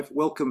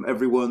Welcome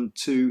everyone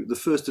to the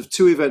first of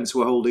two events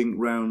we're holding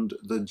around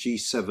the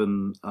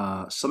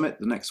G7 summit.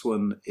 The next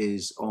one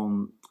is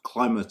on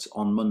climate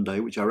on Monday,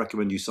 which I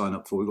recommend you sign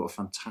up for. We've got a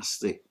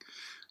fantastic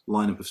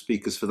lineup of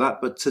speakers for that.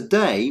 But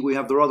today we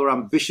have the rather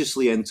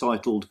ambitiously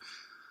entitled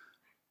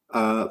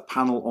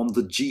panel on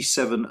the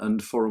G7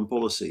 and foreign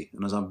policy.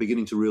 And as I'm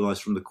beginning to realise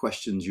from the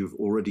questions you've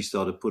already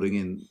started putting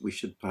in, we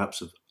should perhaps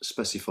have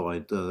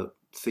specified the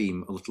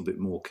theme a little bit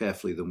more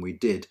carefully than we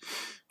did.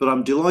 But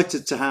I'm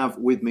delighted to have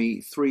with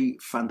me three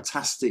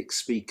fantastic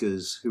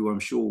speakers who I'm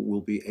sure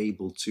will be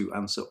able to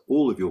answer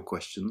all of your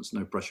questions.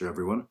 No pressure,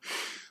 everyone.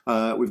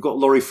 We've got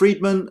Laurie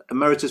Freedman,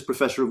 Emeritus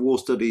Professor of War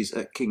Studies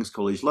at King's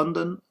College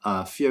London,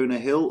 Fiona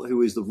Hill,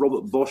 who is the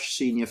Robert Bosch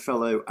Senior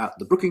Fellow at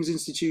the Brookings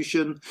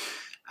Institution,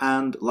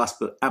 and last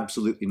but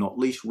absolutely not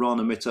least,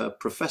 Rana Mitter,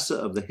 Professor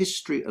of the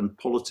History and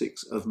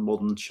Politics of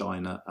Modern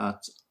China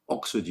at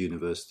Oxford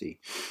University.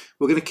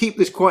 We're going to keep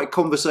this quite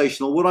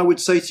conversational. What I would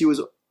say to you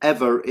as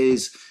ever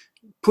is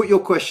put your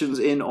questions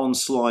in on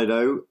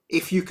Slido.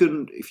 If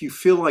you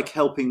feel like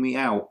helping me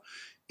out,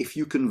 if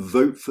you can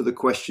vote for the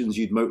questions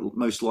you'd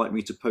most like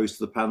me to pose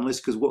to the panelists,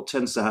 because what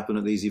tends to happen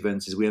at these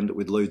events is we end up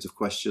with loads of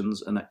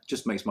questions, and it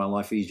just makes my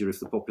life easier if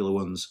the popular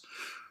ones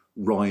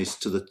rise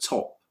to the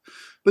top.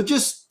 But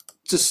just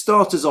to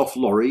start us off,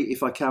 Laurie,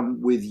 if I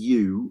can, with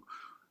you,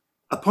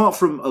 apart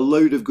from a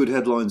load of good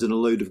headlines and a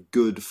load of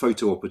good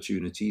photo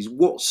opportunities,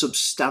 what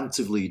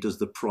substantively does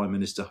the Prime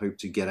Minister hope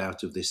to get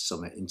out of this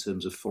summit in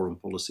terms of foreign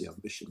policy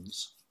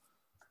ambitions?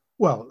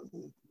 Well,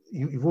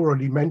 you've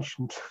already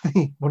mentioned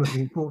one of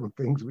the important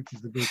things, which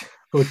is the big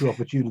photo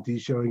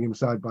opportunities showing him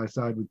side by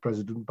side with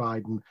President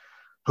Biden,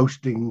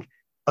 hosting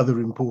other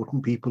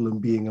important people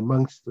and being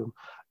amongst them.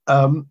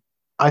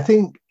 I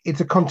think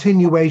it's a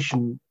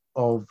continuation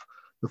of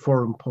the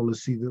foreign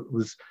policy that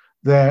was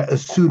there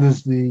as soon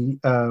as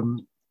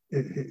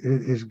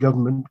his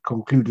government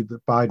concluded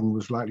that Biden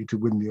was likely to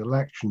win the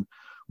election,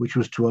 which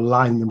was to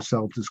align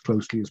themselves as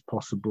closely as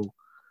possible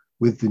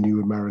with the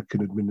new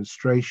American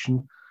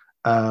administration,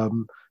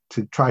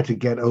 to try to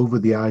get over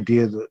the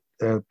idea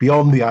that,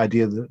 beyond the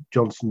idea that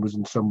Johnson was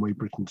in some way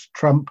Britain's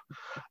Trump.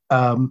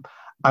 And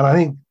I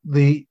think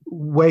the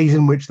ways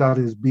in which that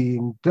is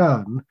being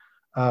done,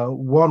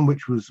 one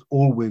which was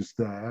always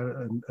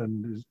there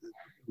and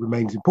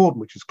remains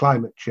important, which is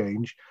climate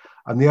change,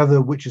 and the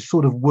other, which has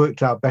sort of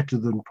worked out better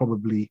than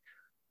probably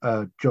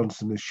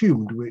Johnson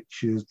assumed,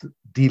 which is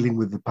dealing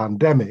with the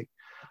pandemic,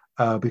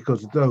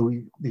 because though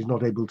he's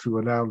not able to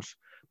announce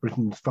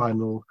Britain's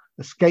final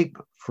escape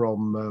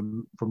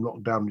from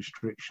lockdown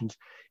restrictions,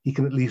 he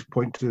can at least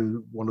point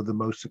to one of the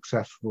most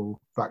successful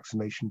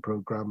vaccination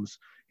programs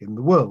in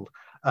the world,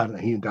 and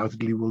he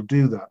undoubtedly will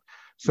do that.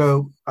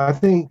 So I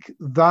think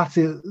that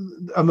is,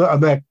 and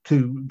they're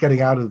to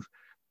getting out of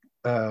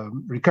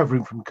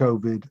recovering from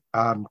COVID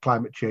and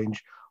climate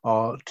change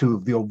are two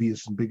of the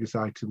obvious and biggest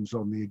items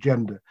on the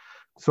agenda.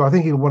 So I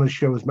think he'll want to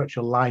show as much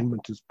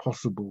alignment as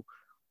possible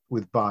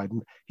with Biden.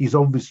 He's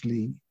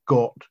obviously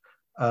got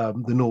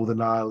the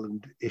Northern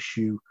Ireland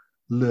issue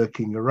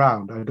lurking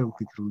around. I don't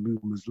think it'll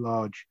loom as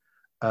large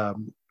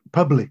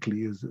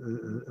publicly as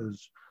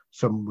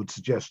some would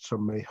suggest,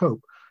 some may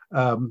hope,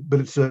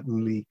 but it's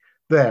certainly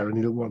there, and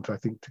he'll want, I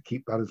think, to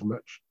keep that as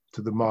much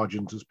to the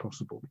margins as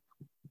possible.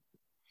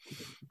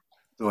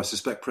 Though I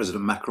suspect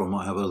President Macron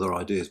might have other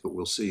ideas, but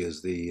we'll see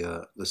as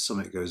the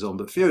summit goes on.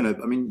 But Fiona,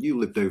 I mean, you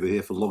lived over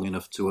here for long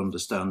enough to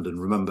understand and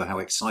remember how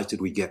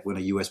excited we get when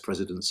a US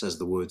president says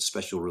the word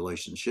special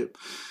relationship.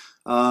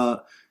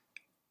 How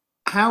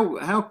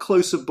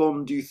close a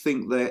bond do you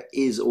think there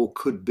is or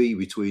could be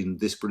between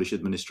this British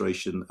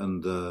administration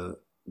and the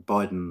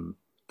Biden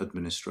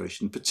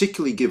administration,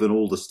 particularly given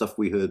all the stuff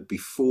we heard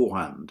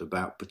beforehand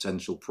about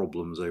potential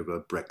problems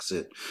over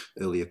Brexit,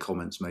 earlier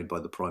comments made by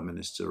the Prime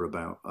Minister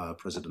about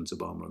President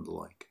Obama and the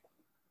like?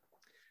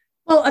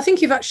 Well, I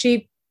think you've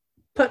actually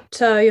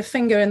put your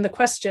finger in the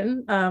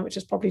question, which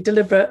is probably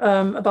deliberate,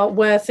 about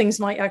where things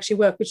might actually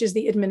work, which is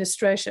the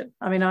administration.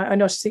 I mean, I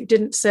noticed that you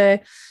didn't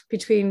say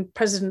between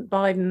President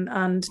Biden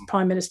and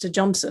Prime Minister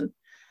Johnson,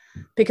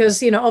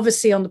 because,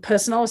 obviously on the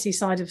personality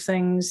side of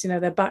things,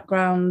 their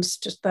backgrounds,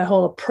 just their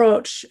whole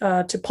approach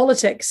to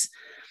politics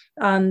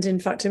and, in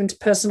fact,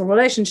 interpersonal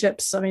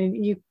relationships. I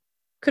mean, you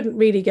couldn't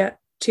really get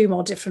two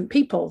more different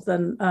people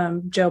than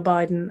Joe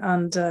Biden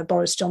and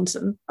Boris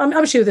Johnson.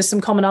 I'm sure there's some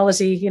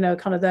commonality,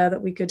 kind of there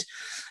that we could,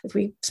 if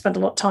we spent a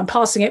lot of time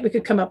parsing it, we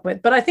could come up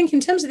with. But I think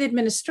in terms of the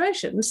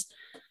administrations,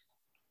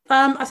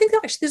 I think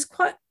that actually there's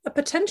quite a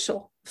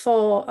potential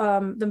for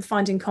them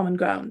finding common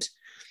ground.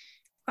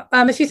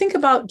 If you think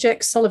about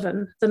Jake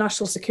Sullivan, the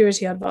National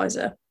Security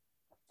Advisor,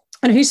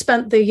 and who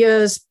spent the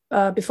years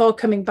before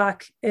coming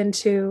back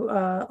into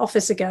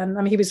office again,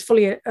 I mean, he was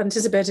fully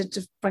anticipated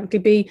to, frankly,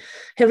 be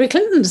Hillary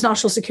Clinton's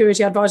National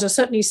Security Advisor,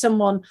 certainly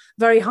someone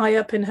very high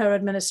up in her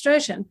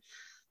administration.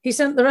 He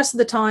spent the rest of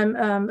the time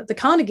at the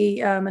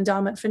Carnegie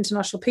Endowment for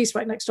International Peace,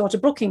 right next door to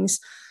Brookings,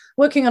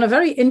 working on a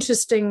very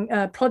interesting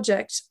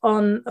project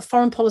on a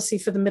foreign policy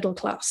for the middle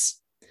class.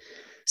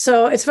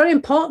 So it's very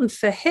important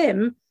for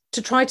him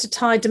to try to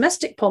tie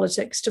domestic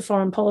politics to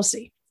foreign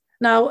policy.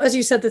 Now, as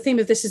you said, the theme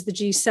of this is the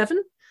G7,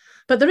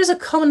 but there is a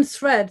common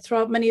thread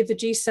throughout many of the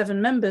G7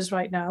 members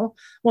right now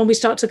when we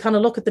start to kind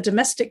of look at the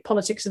domestic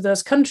politics of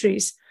those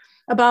countries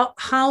about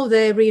how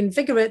they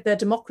reinvigorate their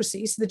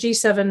democracies. The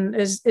G7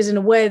 is in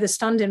a way the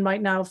stand-in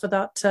right now for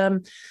that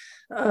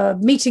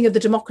meeting of the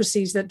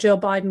democracies that Joe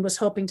Biden was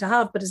hoping to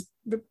have, but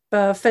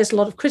has faced a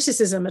lot of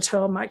criticism at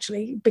home,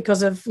 actually,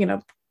 because of, you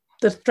know,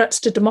 the threats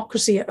to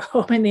democracy at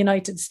home in the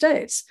United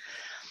States.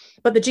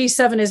 But the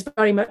G7 is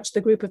very much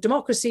the group of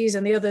democracies,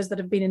 and the others that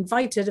have been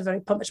invited are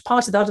very much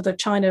part of that. Although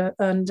China,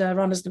 and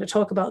Rana's going to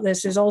talk about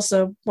this, is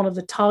also one of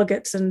the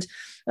targets and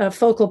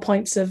focal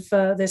points of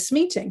this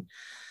meeting.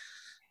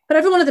 But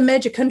every one of the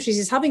major countries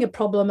is having a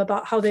problem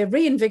about how they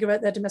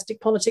reinvigorate their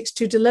domestic politics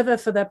to deliver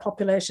for their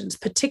populations,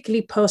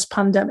 particularly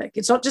post-pandemic.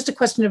 It's not just a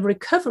question of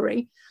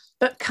recovery,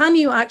 but can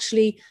you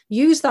actually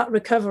use that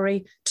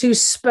recovery to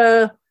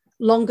spur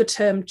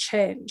longer-term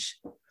change?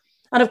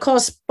 And of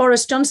course,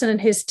 Boris Johnson and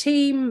his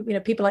team, you know,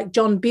 people like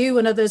John Bew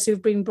and others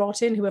who've been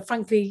brought in, who are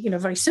frankly, you know,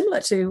 very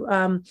similar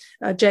to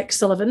Jake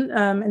Sullivan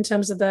in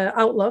terms of their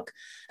outlook,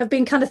 have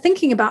been kind of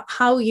thinking about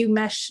how you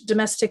mesh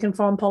domestic and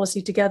foreign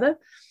policy together.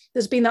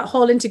 There's been that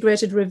whole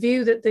integrated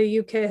review that the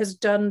UK has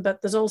done,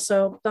 but there's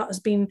also, that has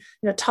been,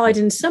 you know, tied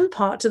in some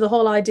part to the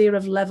whole idea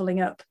of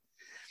levelling up.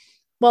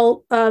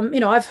 Well, you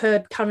know, I've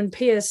heard Karen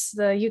Pierce,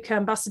 the UK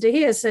ambassador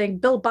here, saying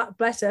 "Build Back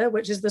Better,"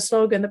 which is the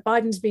slogan that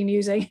Biden's been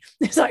using.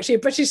 It's actually a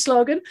British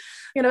slogan,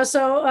 you know.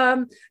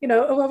 So, you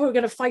know, we're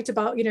going to fight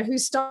about, you know, who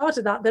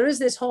started that. There is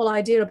this whole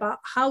idea about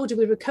how do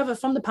we recover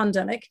from the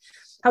pandemic?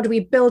 How do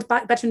we build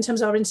back better in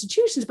terms of our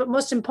institutions? But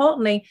most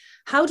importantly,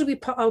 how do we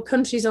put our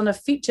countries on a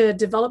future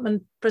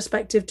development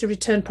perspective to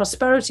return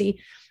prosperity?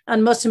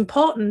 And most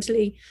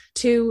importantly,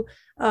 to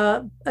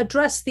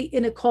address the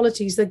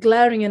inequalities, the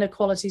glaring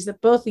inequalities that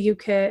both the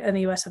UK and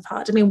the US have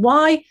had. I mean,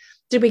 why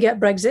did we get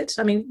Brexit?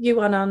 I mean, you,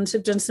 Anand,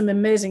 have done some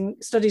amazing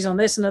studies on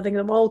this, and I think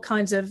there are all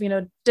kinds of, you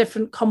know,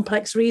 different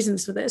complex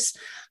reasons for this.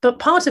 But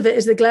part of it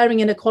is the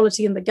glaring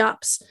inequality and the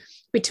gaps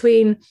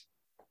between,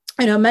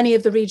 you know, many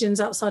of the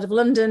regions outside of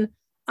London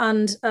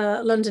and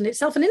London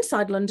itself, and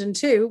inside London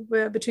too,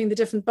 where between the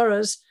different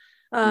boroughs,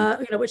 you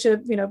know, which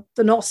are, you know,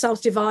 the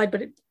north-south divide,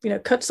 but it, you know,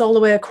 cuts all the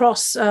way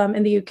across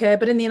in the UK,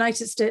 but in the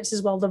United States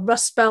as well, the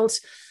Rust Belt,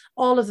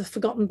 all of the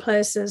forgotten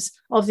places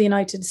of the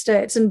United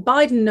States. And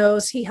Biden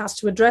knows he has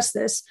to address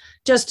this,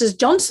 just as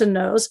Johnson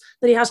knows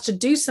that he has to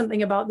do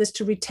something about this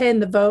to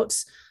retain the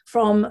votes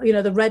from, you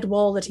know, the red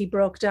wall that he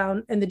broke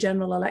down in the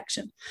general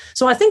election.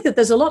 So I think that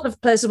there's a lot of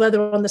places where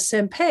they're on the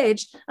same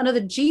page, and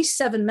other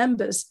G7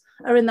 members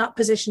are in that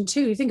position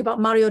too. You think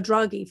about Mario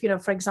Draghi, you know,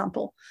 for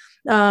example,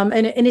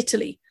 in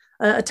Italy,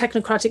 a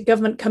technocratic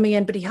government coming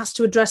in, but he has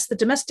to address the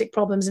domestic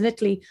problems in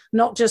Italy,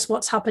 not just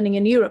what's happening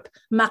in Europe.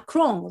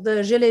 Macron,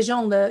 the Gilets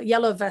jaunes, the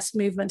yellow vest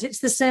movement, it's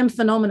the same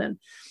phenomenon.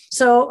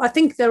 So I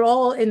think they're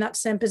all in that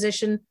same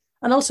position.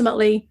 And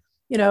ultimately,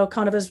 you know,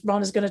 kind of as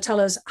Ron is going to tell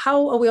us,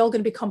 how are we all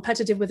going to be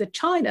competitive with a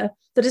China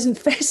that isn't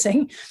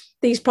facing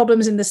these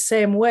problems in the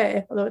same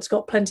way, although it's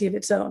got plenty of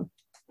its own?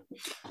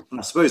 And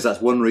I suppose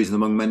that's one reason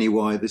among many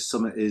why this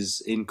summit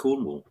is in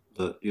Cornwall,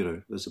 that, you know,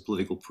 there's a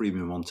political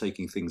premium on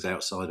taking things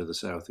outside of the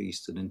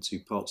southeast and into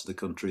parts of the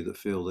country that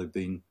feel they've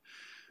been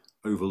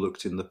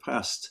overlooked in the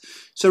past.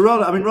 So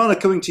Rana,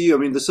 coming to you, I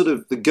mean, the sort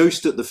of the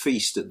ghost at the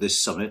feast at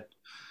this summit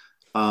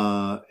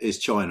is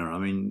China. I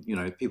mean, you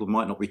know, people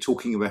might not be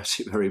talking about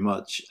it very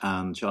much,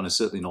 and China's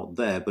certainly not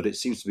there, but it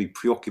seems to be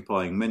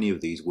preoccupying many of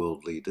these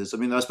world leaders. I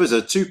mean, I suppose there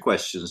are two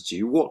questions to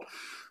you. What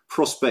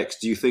prospects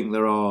do you think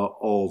there are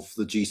of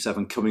the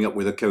G7 coming up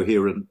with a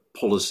coherent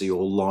policy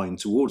or line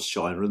towards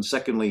China? And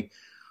secondly,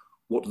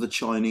 what do the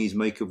Chinese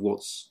make of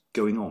what's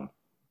going on?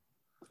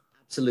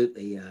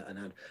 Absolutely,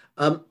 Anand.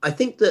 I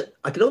think that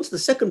I could answer the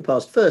second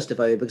part first, if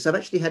I may, because I've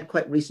actually had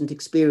quite recent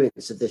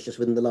experience of this just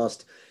within the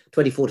last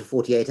 24 to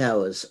 48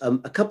 hours.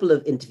 A couple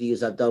of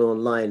interviews I've done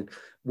online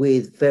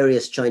with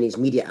various Chinese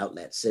media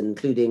outlets,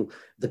 including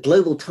the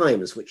Global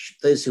Times, which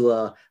those who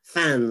are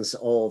fans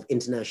of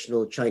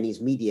international Chinese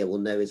media will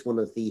know is one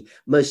of the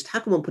most, how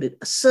can one put it,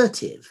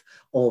 assertive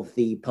of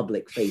the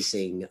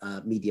public-facing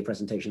media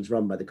presentations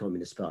run by the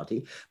Communist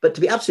Party. But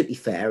to be absolutely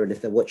fair, and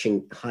if they're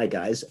watching, hi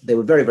guys, they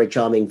were very, very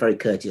charming, very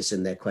courteous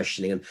in their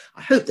questioning, and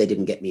I hope they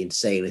didn't get me into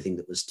saying anything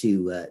that was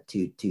too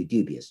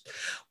dubious.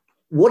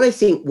 What I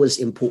think was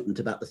important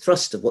about the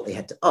thrust of what they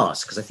had to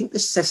ask, because I think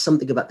this says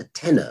something about the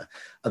tenor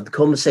of the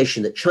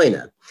conversation that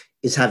China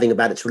is having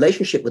about its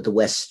relationship with the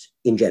West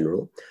in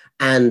general,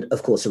 and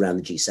of course around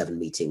the G7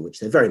 meeting,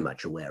 which they're very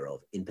much aware of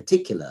in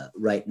particular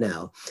right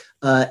now,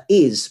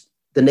 is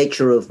the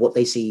nature of what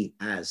they see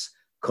as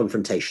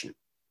confrontation.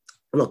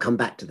 And I'll come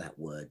back to that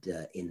word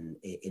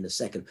in a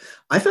second.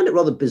 I found it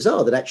rather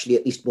bizarre that actually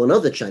at least one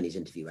other Chinese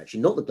interview,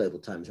 actually not the Global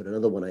Times, but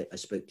another one I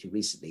spoke to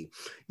recently,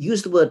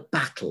 used the word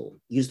battle,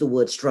 used the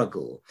word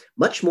struggle,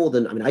 much more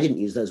than, I mean, I didn't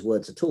use those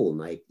words at all.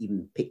 And I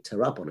even picked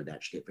her up on it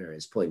actually at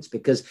various points,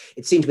 because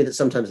it seemed to me that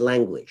sometimes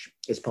language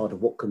is part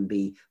of what can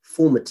be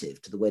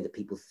formative to the way that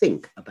people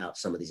think about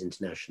some of these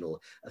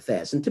international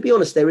affairs. And to be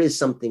honest, there is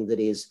something that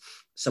is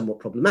somewhat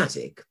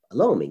problematic,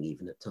 alarming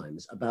even at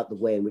times, about the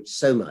way in which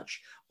so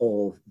much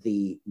of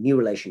the new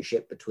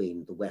relationship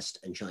between the West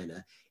and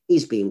China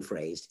is being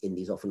phrased in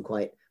these often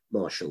quite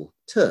martial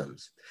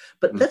terms.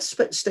 But let's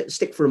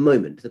stick for a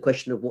moment to the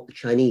question of what the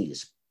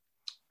Chinese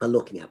are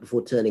looking at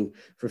before turning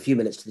for a few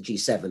minutes to the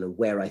G7 and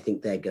where I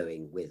think they're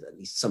going with at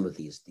least some of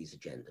these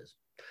agendas.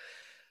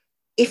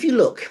 If you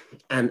look,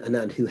 and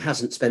Anand, who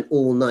hasn't spent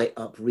all night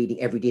up reading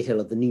every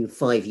detail of the new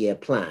 5-year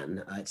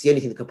plan, it's the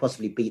only thing that could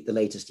possibly beat the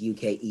latest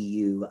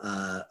UK-EU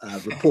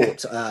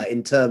report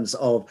in terms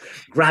of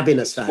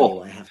grabbiness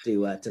value, I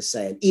have to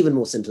say, and even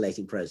more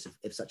scintillating prose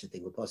if such a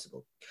thing were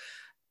possible.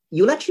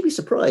 You'll actually be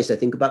surprised, I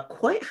think, about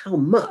quite how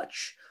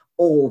much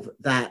of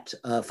that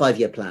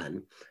 5-year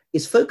plan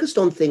is focused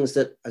on things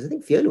that, as I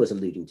think Fiona was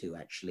alluding to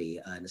actually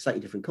in a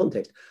slightly different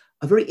context,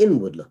 are very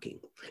inward looking.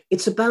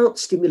 It's about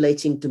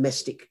stimulating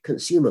domestic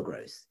consumer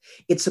growth.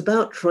 It's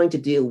about trying to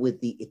deal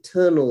with the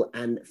eternal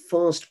and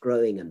fast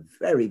growing and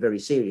very, very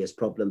serious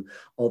problem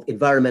of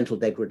environmental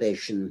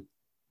degradation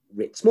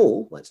writ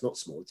small. Well, it's not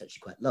small, it's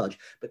actually quite large,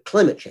 but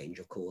climate change,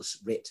 of course,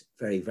 writ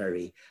very,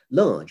 very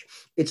large.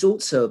 It's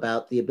also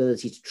about the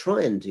ability to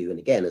try and do, and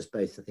again, as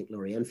both I think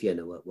Laurie and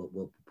Fiona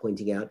were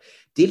pointing out,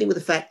 dealing with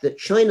the fact that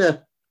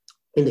China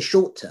in the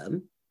short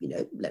term,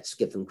 let's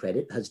give them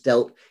credit, has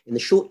dealt in the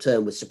short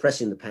term with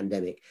suppressing the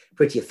pandemic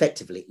pretty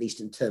effectively, at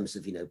least in terms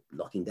of,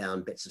 locking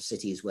down bits of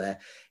cities where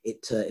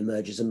it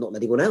emerges and not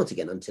letting one out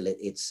again until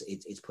it's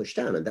pushed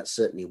down. And that's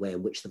certainly a way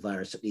in which the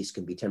virus at least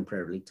can be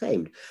temporarily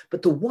tamed.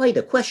 But the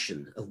wider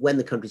question of when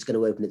the country's going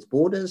to open its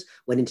borders,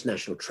 when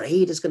international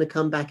trade is going to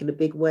come back in a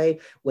big way,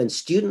 when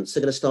students are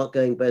going to start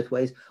going both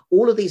ways,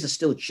 all of these are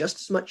still just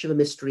as much of a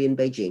mystery in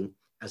Beijing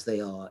as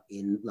they are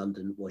in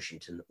London,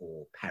 Washington,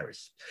 or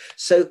Paris.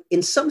 So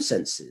in some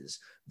senses,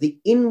 the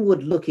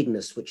inward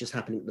lookingness which is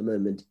happening at the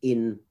moment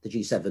in the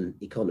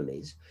G7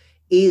 economies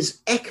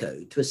is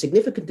echoed to a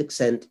significant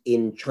extent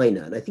in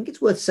China. And I think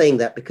it's worth saying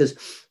that because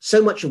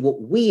so much of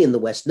what we in the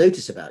West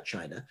notice about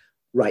China,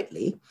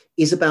 rightly,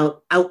 is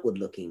about outward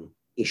looking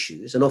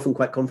issues and often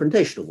quite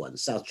confrontational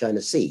ones. South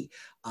China Sea,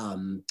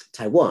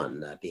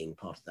 Taiwan being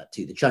part of that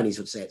too. The Chinese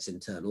would say it's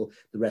internal.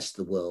 The rest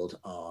of the world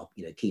are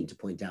keen to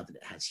point out that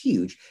it has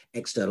huge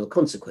external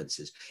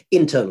consequences.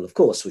 Internal, of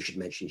course, we should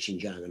mention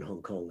Xinjiang and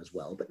Hong Kong as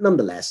well, but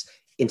nonetheless,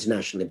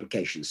 international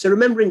implications. So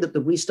remembering that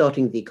the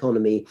restarting of the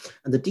economy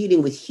and the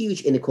dealing with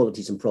huge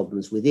inequalities and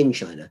problems within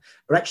China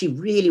are actually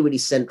really, really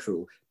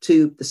central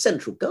to the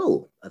central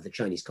goal of the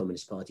Chinese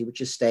Communist Party,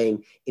 which is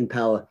staying in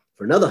power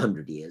for another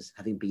 100 years,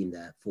 having been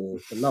there for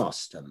the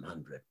last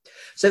 100.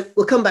 So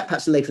we'll come back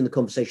perhaps later in the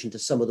conversation to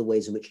some of the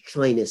ways in which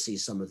China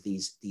sees some of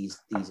these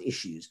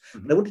issues.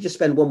 But I want to just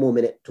spend one more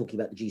minute talking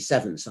about the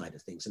G7 side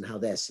of things and how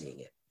they're seeing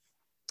it.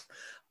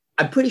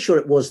 I'm pretty sure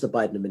it was the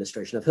Biden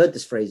administration. I've heard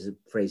this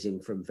phrasing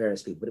from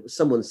various people, but it was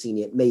someone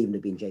senior. It may even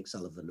have been Jake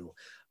Sullivan or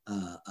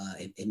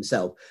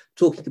himself,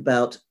 talking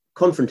about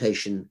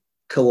confrontation,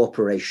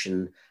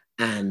 cooperation,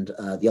 and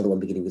the other one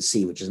beginning with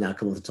C, which has now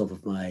come off the top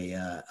of my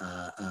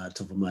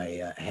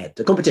head.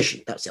 The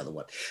competition, that's the other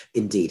one.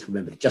 Indeed,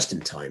 remembered it just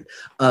in time.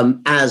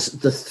 As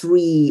the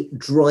three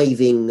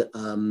driving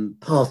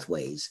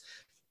pathways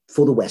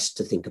for the West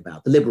to think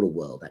about, the liberal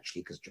world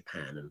actually, because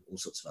Japan and all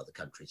sorts of other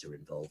countries are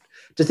involved,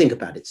 to think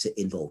about its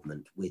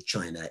involvement with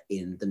China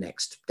in the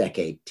next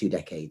decade, 2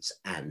 decades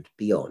and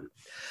beyond.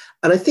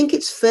 And I think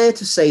it's fair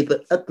to say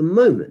that at the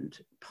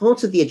moment,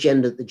 part of the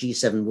agenda that the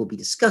G7 will be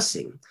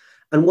discussing,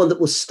 and one that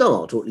will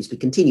start, or at least be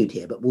continued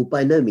here, but will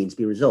by no means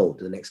be resolved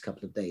in the next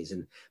couple of days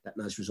in that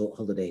nice resort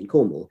holiday in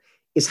Cornwall,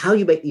 is how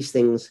you make these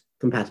things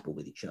compatible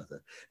with each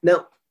other.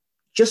 Now,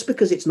 just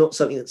because it's not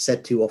something that's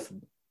said too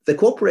often, the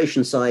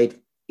cooperation side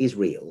is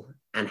real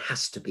and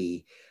has to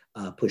be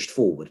pushed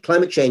forward.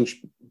 Climate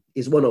change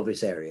is one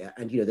obvious area.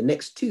 And, the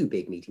next 2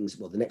 big meetings,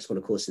 well, the next one,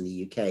 of course, in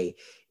the UK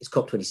is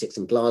COP26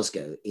 in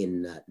Glasgow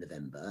in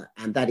November.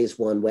 And that is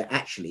one where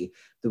actually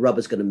the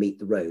rubber's going to meet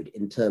the road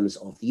in terms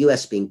of the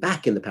US being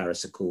back in the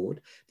Paris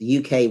Accord, the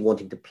UK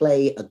wanting to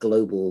play a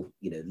global,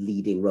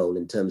 leading role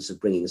in terms of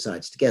bringing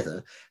sides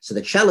together. So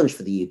the challenge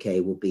for the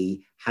UK will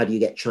be, how do you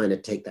get China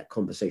to take that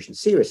conversation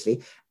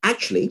seriously?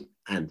 Actually,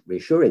 and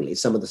reassuringly,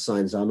 some of the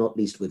signs are, not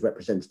least with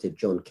Representative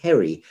John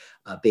Kerry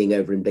being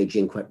over in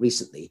Beijing quite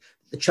recently,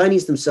 the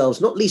Chinese themselves,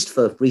 not least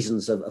for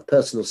reasons of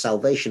personal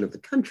salvation of the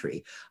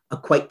country, are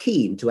quite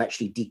keen to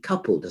actually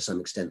decouple to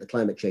some extent the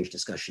climate change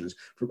discussions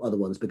from other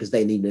ones because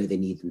they know they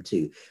need them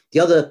too. The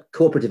other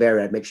cooperative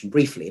area I'd mentioned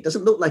briefly, it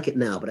doesn't look like it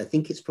now, but I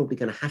think it's probably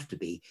going to have to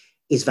be,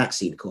 is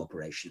vaccine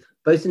cooperation,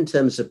 both in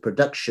terms of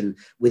production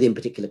within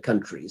particular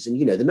countries. And,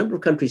 the number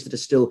of countries that are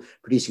still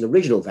producing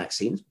original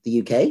vaccines,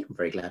 the UK, I'm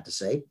very glad to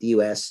say, the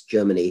US,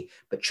 Germany,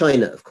 but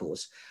China, of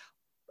course,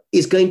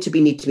 is going to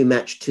need to be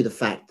matched to the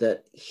fact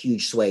that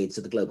huge swathes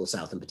of the global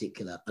south in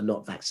particular are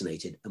not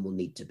vaccinated and will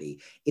need to be.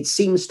 It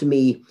seems to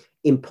me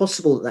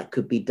impossible that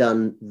could be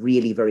done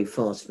really very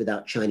fast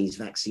without Chinese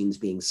vaccines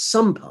being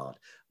some part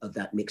of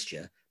that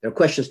mixture. There are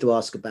questions to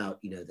ask about,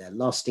 their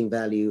lasting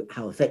value,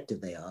 how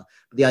effective they are.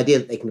 But the idea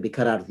that they can be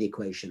cut out of the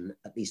equation,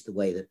 at least the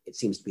way that it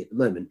seems to be at the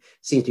moment,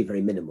 seems to be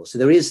very minimal. So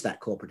there is that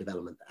corporate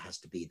development that has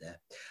to be there.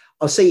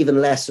 I'll say even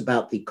less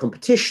about the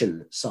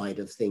competition side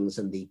of things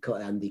and the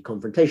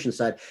confrontation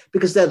side,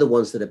 because they're the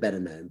ones that are better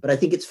known. But I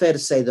think it's fair to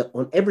say that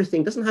on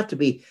everything, it doesn't have to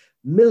be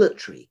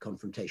military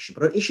confrontation,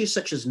 but on issues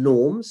such as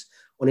norms,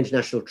 on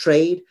international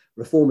trade,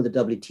 reform of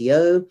the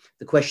WTO,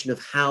 the question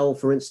of how,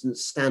 for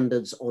instance,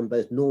 standards on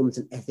both norms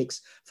and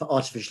ethics for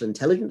artificial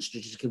intelligence,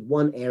 which is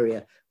one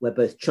area where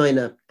both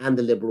China and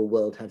the liberal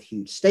world have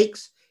huge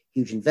stakes,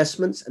 huge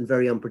investments, and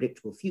very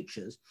unpredictable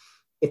futures.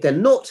 If they're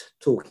not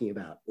talking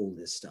about all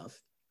this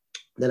stuff,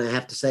 then I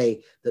have to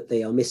say that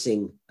they are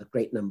missing a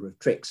great number of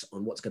tricks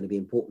on what's going to be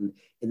important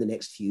in the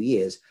next few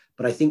years.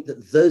 But I think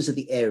that those are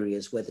the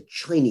areas where the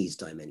Chinese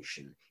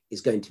dimension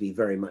is going to be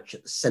very much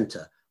at the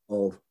center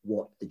of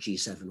what the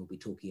G7 will be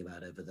talking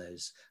about over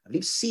those. I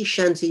believe sea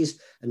shanties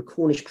and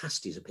Cornish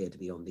pasties appear to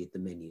be on the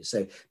menu.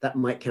 So that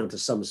might count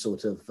as some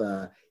sort of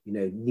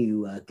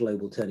new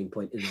global turning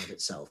point in and of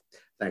itself.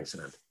 Thanks,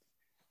 Anand.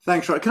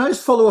 Thanks, Ryan. Can I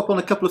just follow up on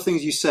a couple of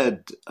things you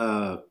said,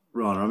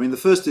 Rana? I mean, the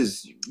first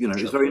is, Sure.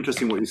 It's very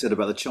interesting what you said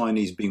about the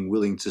Chinese being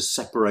willing to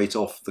separate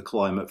off the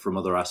climate from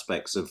other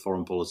aspects of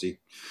foreign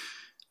policy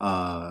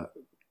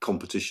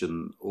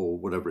competition or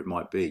whatever it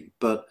might be.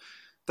 But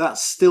that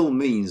still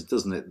means,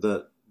 doesn't it,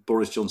 that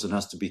Boris Johnson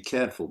has to be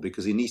careful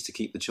because he needs to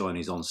keep the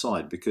Chinese on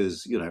side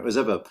because, as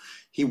ever,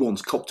 he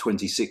wants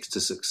COP26 to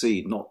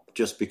succeed, not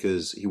just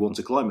because he wants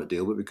a climate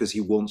deal, but because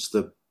he wants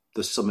the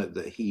summit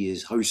that he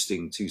is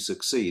hosting to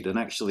succeed. And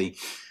actually,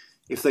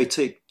 if they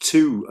take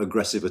too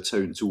aggressive a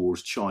tone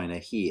towards China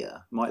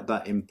here, might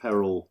that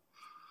imperil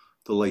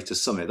the later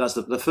summit? That's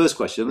the first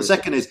question. And the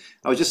second is,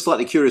 I was just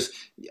slightly curious,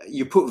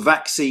 you put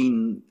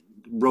vaccine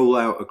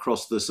rollout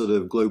across the sort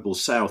of global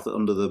south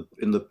under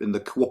in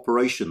the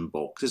cooperation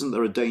box. Isn't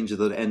there a danger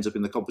that it ends up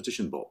in the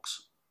competition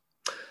box?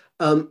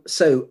 Well, as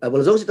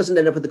long as it doesn't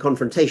end up in the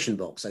confrontation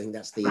box, I think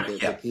that's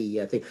the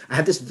key thing. I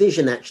have this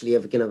vision actually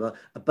of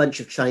a bunch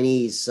of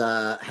Chinese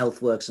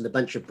health workers and a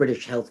bunch of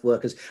British health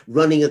workers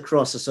running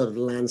across a sort of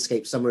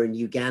landscape somewhere in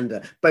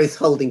Uganda, both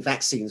holding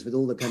vaccines with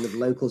all the kind of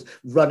locals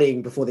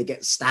running before they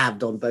get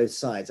stabbed on both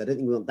sides. I don't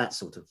think we want that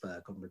sort of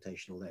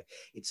confrontation, although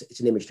it's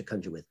an image to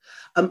conjure with.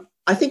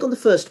 I think on the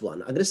first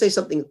one, I'm going to say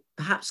something that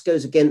perhaps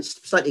goes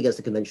slightly against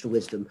the conventional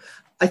wisdom.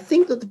 I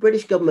think that the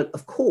British government,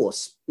 of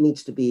course,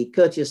 needs to be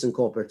courteous and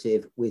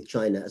cooperative with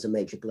China as a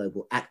major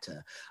global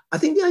actor. I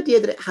think the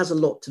idea that it has a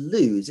lot to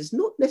lose is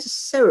not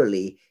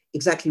necessarily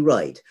exactly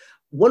right.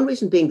 One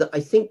reason being that I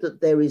think that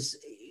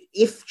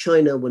if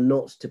China were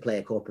not to play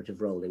a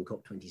cooperative role in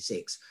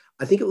COP26,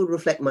 I think it would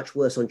reflect much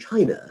worse on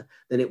China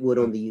than it would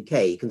on the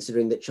UK,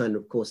 considering that China,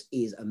 of course,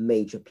 is a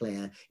major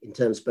player in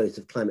terms both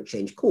of climate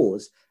change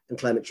cause and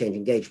climate change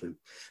engagement.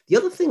 The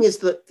other thing is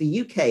that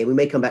the UK, and we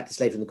may come back to this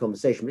later in the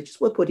conversation, but it's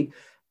just worth pointing,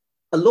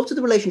 a lot of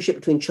the relationship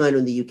between China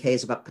and the UK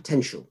is about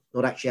potential,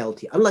 not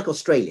actuality. Unlike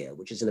Australia,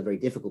 which is in a very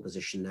difficult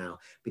position now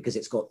because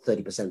it's got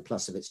 30%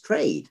 plus of its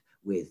trade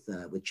with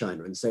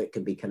China, and so it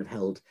can be kind of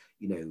held,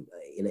 in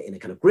a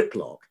kind of grip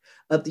lock.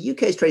 The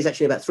UK's trade is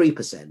actually about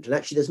 3%, and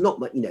actually there's not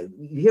much. You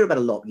hear about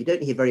a lot. You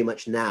don't hear very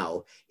much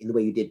now in the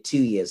way you did 2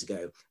 years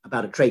ago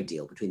about a trade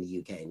deal between the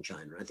UK and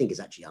China. I think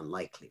it's actually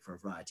unlikely for a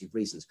variety of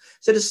reasons.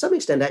 So to some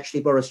extent, actually,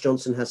 Boris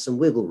Johnson has some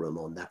wiggle room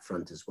on that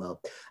front as well.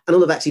 And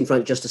on the vaccine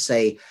front, just to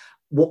say,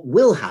 what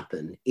will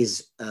happen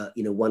is,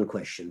 one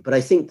question. But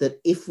I think that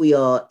if we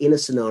are in a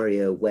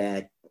scenario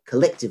where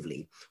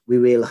collectively we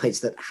realize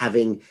that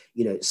having,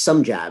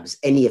 some jabs,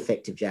 any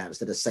effective jabs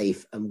that are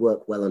safe and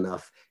work well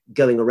enough,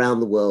 going around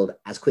the world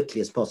as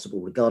quickly as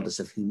possible, regardless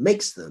of who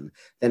makes them,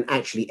 then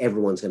actually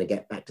everyone's going to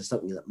get back to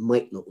something that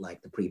might look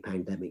like the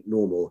pre-pandemic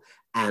normal.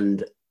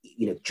 And,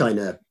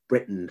 China,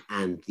 Britain,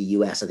 and the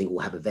US, I think, will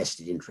have a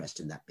vested interest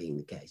in that being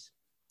the case.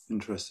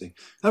 Interesting.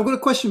 I've got a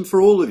question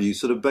for all of you,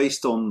 sort of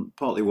based on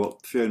partly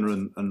what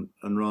Fiona and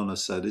Rana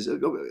said.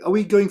 Are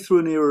we going through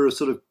an era of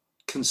sort of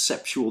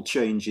conceptual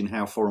change in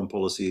how foreign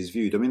policy is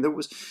viewed? I mean, there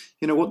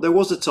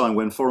was a time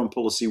when foreign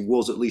policy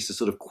was at least a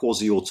sort of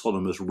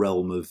quasi-autonomous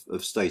realm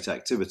of state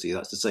activity.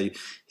 That's to say,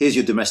 here's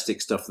your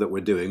domestic stuff that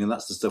we're doing, and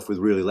that's the stuff with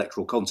real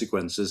electoral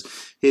consequences.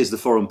 Here's the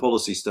foreign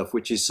policy stuff,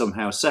 which is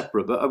somehow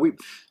separate. But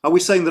are we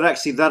saying that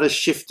actually that has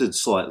shifted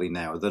slightly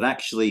now? That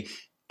actually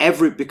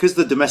because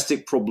the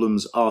domestic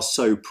problems are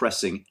so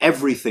pressing,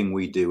 everything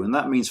we do, and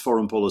that means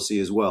foreign policy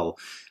as well,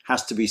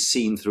 has to be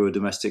seen through a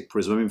domestic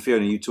prism. I mean,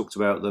 Fiona, you talked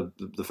about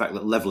the fact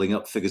that levelling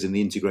up figures in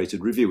the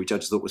integrated review, which I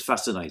just thought was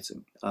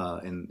fascinating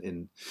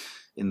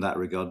in that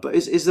regard. But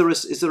is there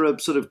a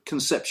sort of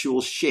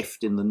conceptual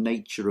shift in the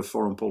nature of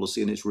foreign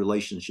policy and its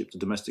relationship to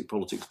domestic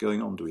politics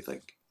going on, do we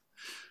think?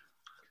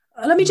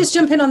 Let me just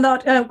jump in on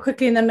that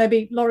quickly, and then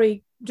maybe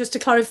Laurie, just to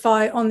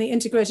clarify on the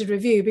integrated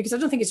review, because I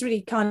don't think it's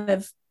really kind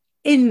of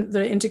in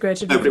the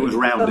integrated review. But it was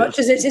rounded.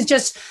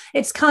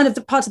 It's kind of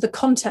the part of the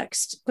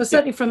context. Because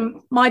certainly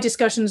from my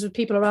discussions with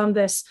people around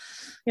this,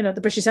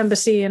 the British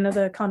Embassy and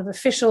other kind of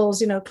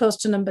officials, close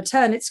to number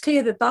 10, it's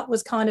clear that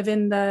was kind of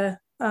in their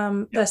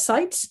their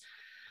sights.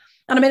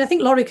 And I mean, I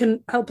think Laurie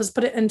can help us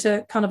put it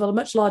into kind of a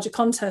much larger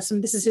context.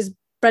 And this is his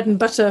bread and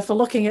butter for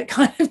looking at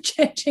kind of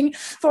changing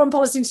foreign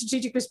policy and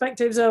strategic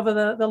perspectives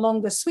over the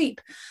longer sweep.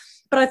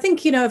 But I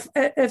think,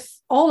 if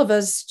all of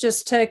us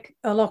just take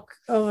a look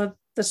over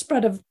the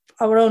spread of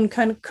our own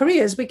kind of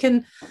careers, we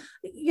can,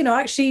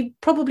 actually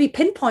probably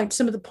pinpoint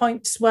some of the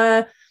points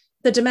where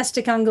the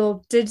domestic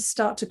angle did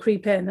start to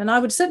creep in. And I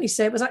would certainly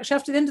say it was actually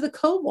after the end of the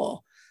Cold War,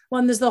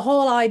 when there's the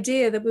whole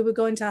idea that we were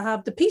going to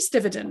have the peace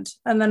dividend,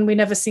 and then we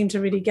never seemed to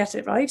really get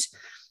it right.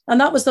 And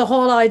that was the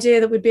whole idea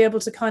that we'd be able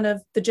to kind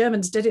of, the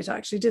Germans did it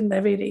actually, didn't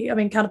they, really? I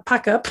mean, kind of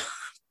pack up,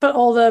 put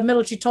all the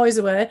military toys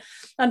away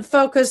and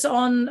focus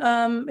on,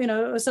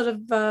 sort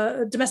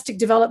of domestic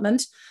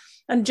development.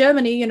 And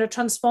Germany,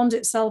 transformed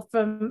itself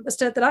from a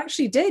state that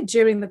actually did,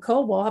 during the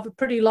Cold War, have a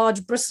pretty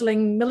large,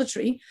 bristling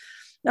military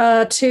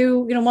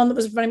to, one that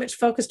was very much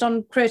focused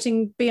on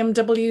creating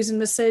BMWs and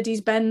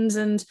Mercedes-Benz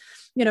and,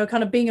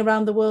 kind of being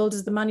around the world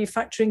as the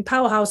manufacturing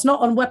powerhouse, not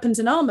on weapons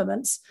and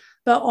armaments,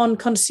 but on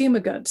consumer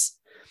goods.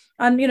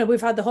 And, we've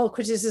had the whole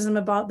criticism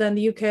about then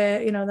the UK,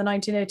 the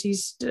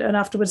 1980s and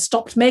afterwards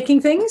stopped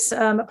making things,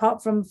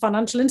 apart from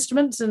financial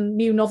instruments and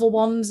new novel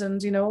ones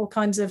and, all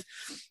kinds of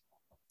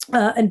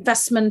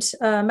investment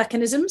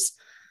mechanisms.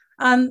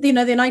 And, the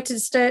United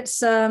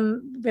States,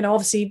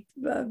 obviously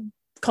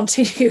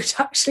continued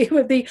actually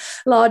with the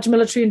large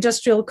military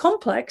industrial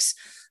complex,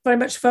 very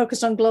much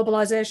focused on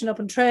globalization,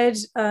 open trade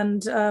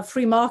and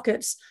free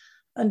markets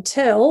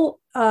until,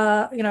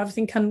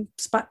 everything comes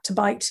back to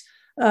bite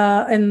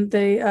in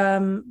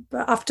the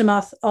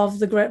aftermath of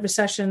the Great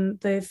Recession,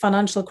 the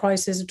financial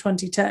crisis of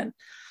 2010.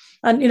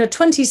 And,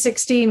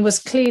 2016 was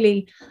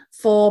clearly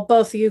for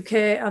both the UK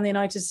and the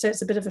United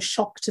States a bit of a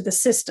shock to the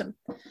system,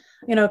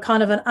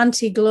 kind of an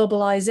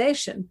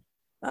anti-globalization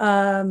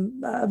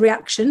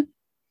reaction.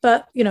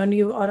 But,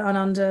 new and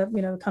under,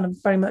 kind of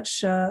very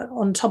much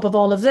on top of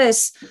all of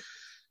this,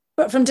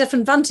 but from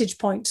different vantage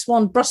points.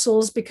 One,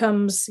 Brussels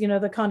becomes,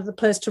 the kind of the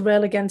place to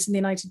rail against in the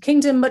United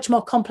Kingdom, much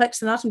more complex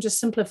than that. I'm just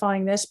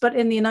simplifying this. But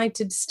in the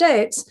United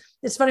States,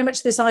 it's very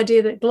much this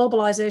idea that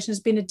globalization has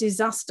been a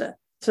disaster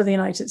for the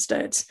United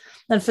States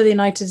and for the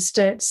United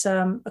States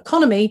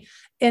economy,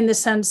 in the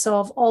sense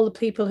of all the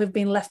people who've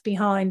been left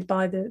behind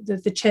by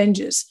the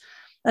changes.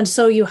 And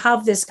so you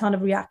have this kind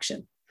of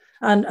reaction.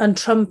 And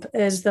Trump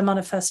is the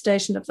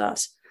manifestation of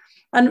that.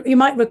 And you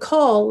might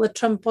recall that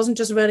Trump wasn't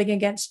just railing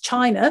against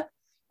China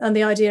and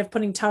the idea of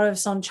putting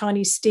tariffs on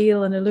Chinese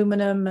steel and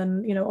aluminum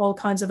and, all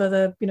kinds of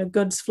other,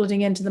 goods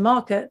flooding into the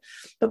market,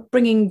 but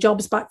bringing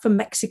jobs back from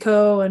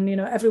Mexico and,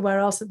 everywhere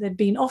else that they'd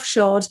been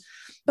offshored,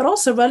 but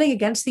also railing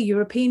against the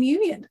European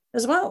Union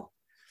as well.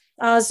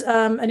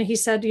 And he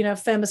said,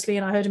 famously,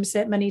 and I heard him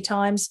say it many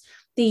times,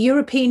 the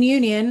European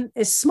Union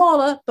is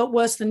smaller, but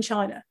worse than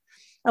China.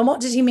 And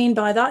what did he mean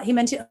by that? He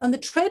meant it on the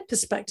trade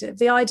perspective,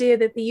 the idea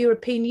that the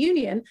European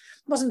Union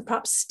wasn't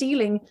perhaps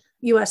stealing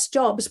US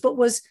jobs, but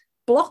was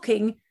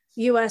blocking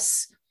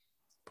US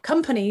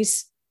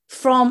companies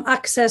from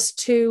access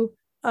to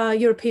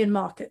European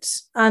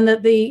markets, and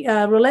that the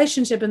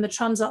relationship in the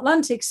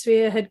transatlantic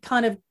sphere had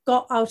kind of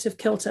got out of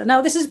kilter.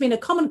 Now, this has been a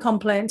common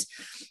complaint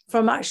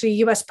from actually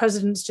US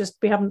presidents, just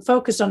we haven't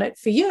focused on it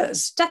for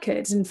years,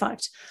 decades, in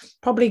fact,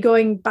 probably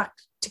going back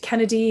to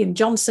Kennedy and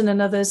Johnson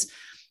and others,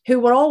 who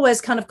were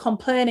always kind of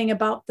complaining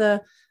about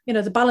the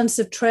balance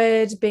of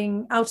trade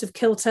being out of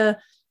kilter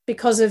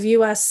because of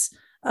US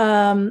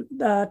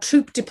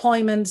troop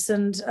deployments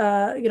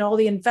and, all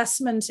the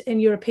investment in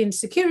European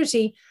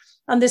security,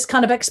 and this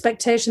kind of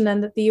expectation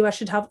then that the US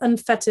should have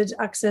unfettered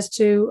access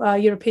to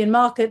European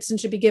markets and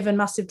should be given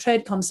massive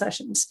trade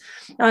concessions.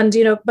 And,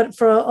 but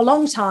for a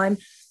long time,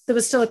 there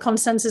was still a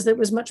consensus that it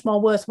was much more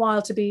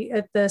worthwhile to be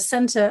at the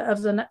center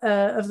of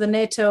the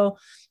NATO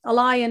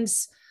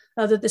alliance,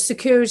 that the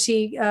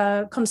security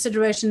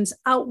considerations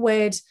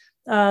outweighed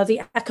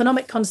the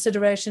economic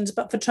considerations.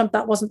 But for Trump,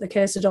 that wasn't the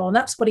case at all. And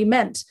that's what he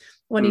meant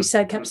when he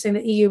kept saying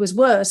the EU was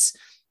worse.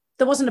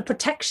 There wasn't a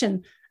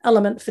protection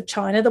element for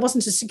China. There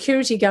wasn't a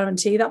security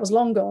guarantee. That was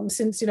long gone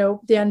since, the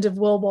end of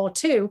World War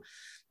II.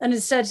 And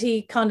instead,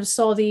 he kind of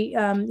saw the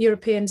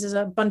Europeans as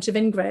a bunch of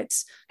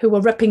ingrates who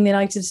were ripping the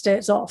United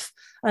States off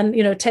and,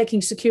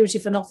 taking security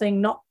for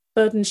nothing, not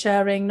burden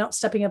sharing, not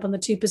stepping up on the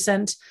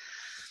 2%.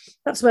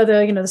 That's where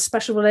the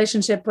special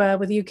relationship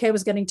with the UK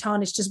was getting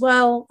tarnished as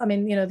well. I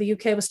mean, the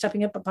UK was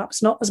stepping up, but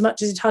perhaps not as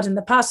much as it had in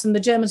the past, and the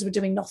Germans were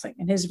doing nothing,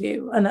 in his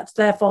view, and that's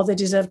therefore they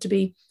deserve to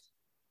be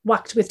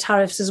whacked with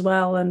tariffs as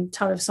well, and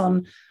tariffs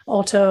on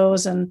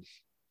autos, and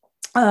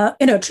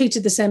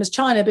treated the same as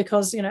China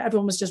because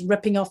everyone was just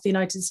ripping off the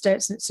United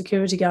States and its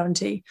security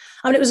guarantee.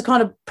 I mean, it was a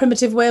kind of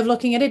primitive way of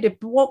looking at it. It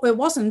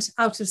wasn't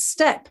out of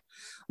step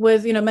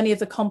with many of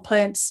the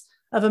complaints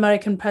of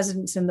American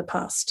presidents in the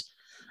past.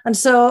 And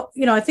so,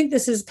 I think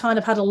this has kind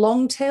of had a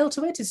long tail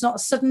to it. It's not a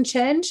sudden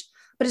change,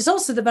 but it's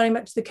also very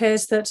much the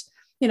case that,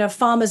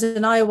 farmers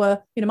in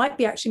Iowa, might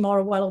be actually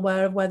more well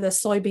aware of where their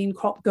soybean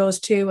crop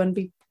goes to and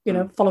be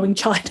following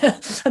China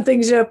and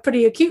things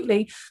pretty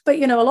acutely. But,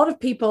 a lot of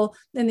people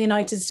in the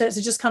United States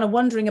are just kind of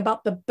wondering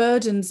about the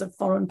burdens of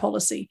foreign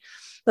policy,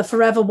 the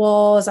forever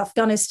wars,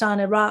 Afghanistan,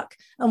 Iraq,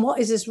 and what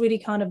is this really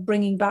kind of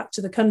bringing back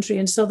to the country?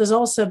 And so there's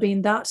also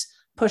been that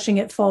pushing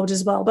it forward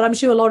as well. But I'm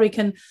sure Laurie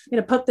can,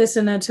 put this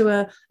into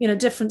a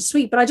different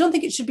suite. But I don't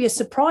think it should be a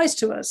surprise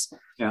to us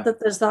that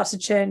there's that a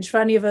change for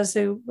any of us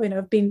who,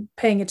 have been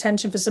paying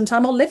attention for some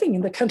time or living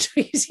in the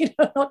countries,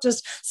 not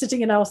just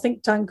sitting in our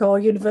think tank or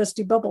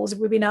university bubbles. If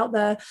we've been out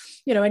there,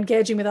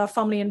 engaging with our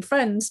family and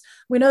friends,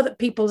 we know that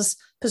people's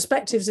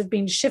perspectives have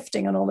been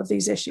shifting on all of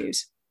these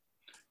issues.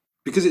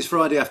 Because it's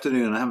Friday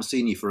afternoon and I haven't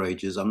seen you for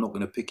ages, I'm not going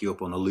to pick you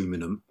up on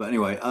aluminum. But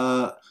anyway,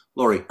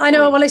 Laurie. I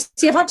know. Well,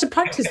 see, I've had to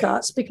practice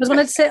that because when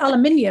I'd say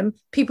aluminium,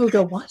 people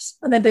go, what?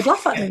 And then they'd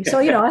laugh at me. So,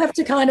 I have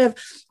to kind of,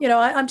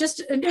 I'm just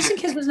in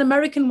case there's an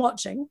American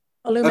watching,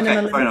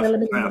 aluminum,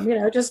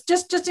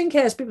 just in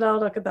case people are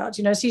look at that,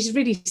 so she's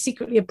really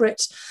secretly a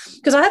Brit.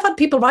 Because I have had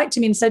people write to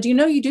me and said,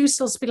 you do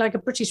still speak like a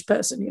British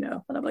person,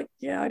 and I'm like,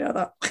 yeah, I know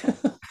that.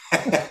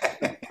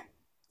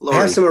 I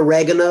have some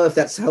oregano if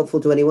that's helpful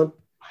to anyone.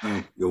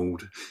 Oh,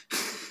 God.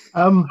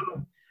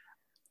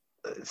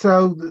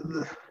 So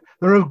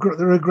there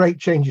are great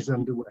changes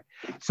underway.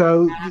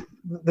 So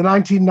the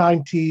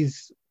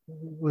 1990s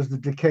was the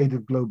decade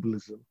of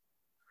globalism,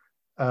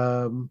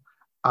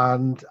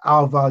 and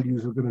our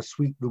values were going to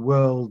sweep the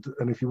world.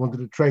 And if you wanted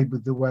to trade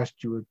with the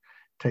West, you would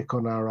take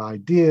on our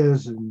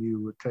ideas, and you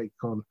would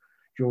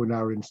join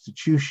our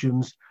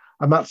institutions.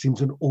 And that seems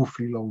an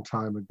awfully long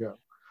time ago.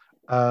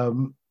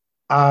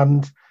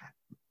 And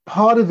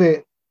part of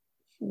it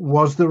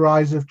was the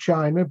rise of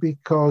China,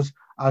 because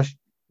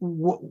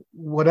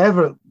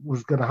whatever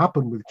was going to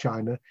happen with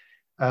China,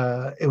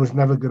 it was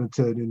never going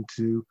to turn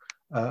into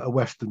a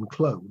Western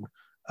clone.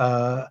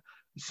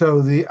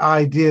 So the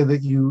idea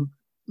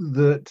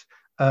that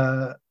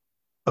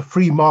a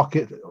free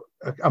market,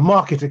 a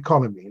market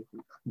economy,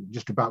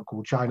 just about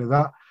called China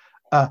that,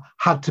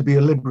 had to be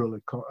a liberal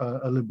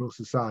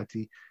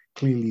society,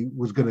 clearly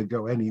was going to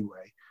go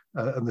anyway,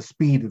 and the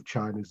speed of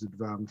China's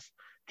advance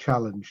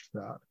challenged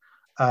that.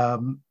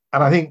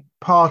 And I think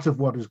part of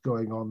what is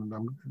going on, and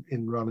I'm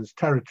in Rana's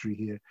territory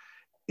here,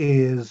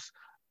 is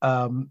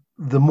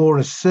the more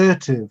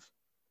assertive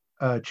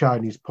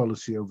Chinese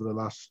policy over the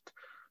last,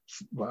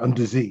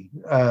 under Xi,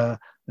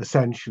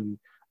 essentially,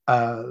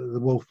 the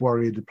wolf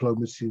warrior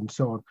diplomacy and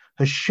so on,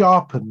 has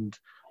sharpened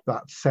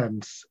that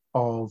sense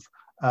of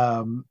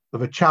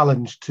a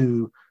challenge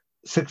to,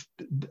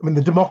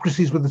 the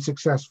democracies were the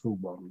successful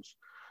ones.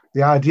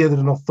 The idea that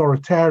an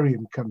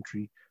authoritarian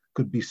country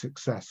could be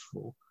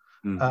successful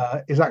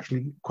is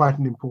actually quite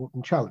an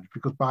important challenge,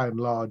 because by and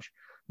large,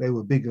 they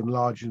were big and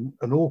large and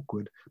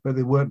awkward, but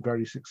they weren't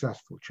very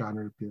successful.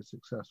 China appears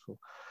successful.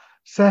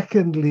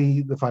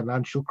 Secondly, the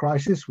financial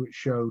crisis, which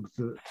showed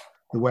that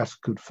the West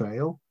could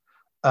fail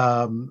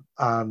and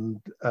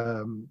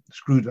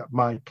screwed up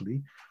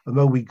mightily. And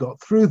though we got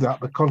through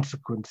that, the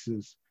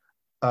consequences,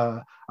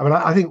 I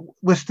think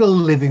we're still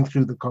living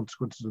through the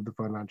consequences of the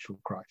financial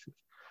crisis.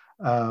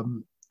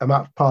 And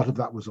that part of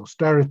that was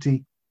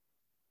austerity.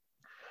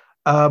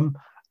 And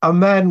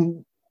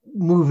then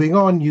moving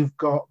on, you've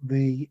got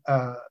the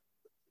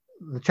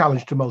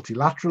challenge to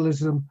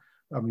multilateralism.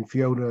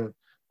 Fiona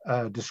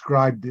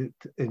described it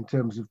in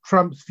terms of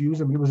Trump's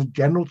views. It was a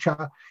general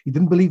chat. He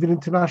didn't believe in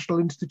international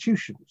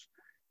institutions.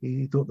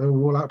 He thought they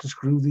were all out to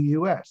screw the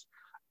US.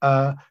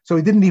 So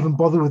he didn't even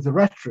bother with the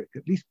rhetoric.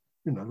 At least,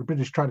 the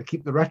British tried to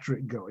keep the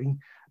rhetoric going.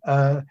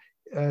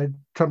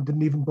 Trump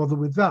didn't even bother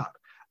with that.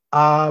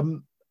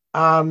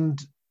 And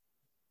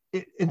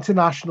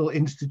international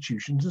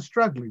institutions are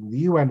struggling.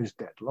 The UN is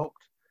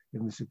deadlocked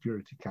in the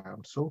Security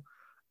Council.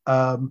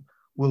 The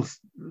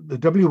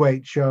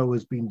WHO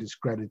has been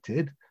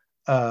discredited.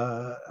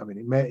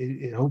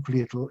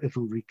 Hopefully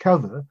it'll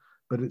recover,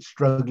 but it's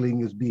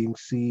struggling as being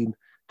seen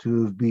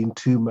to have been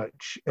too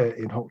much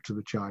in hock to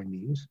the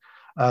Chinese.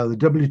 The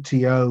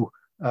WTO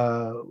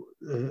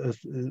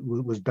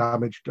was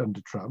damaged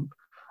under Trump.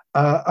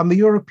 And the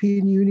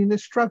European Union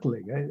is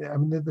struggling.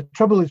 The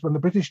trouble is, when the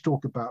British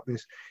talk about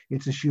this,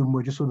 it's assumed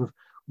we're just sort of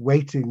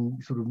waiting,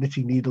 sort of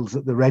knitting needles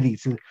at the ready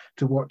to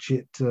watch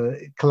it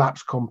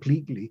collapse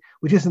completely,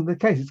 which isn't the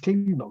case. It's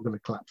clearly not going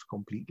to collapse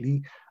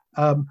completely,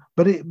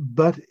 but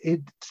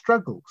it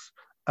struggles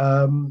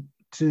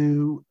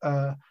to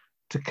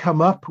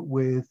come up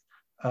with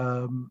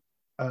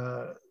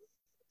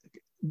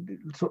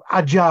sort of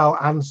agile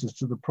answers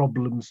to the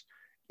problems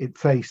it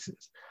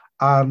faces.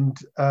 And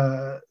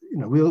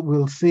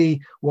we'll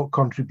see what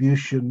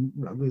contribution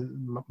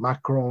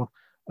Macron,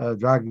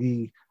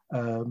 Draghi,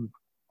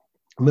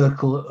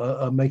 Merkel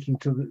are making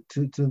to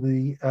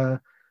the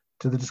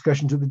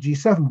discussion to the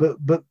G7.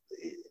 But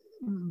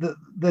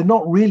they're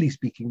not really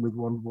speaking with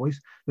one voice.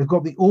 They've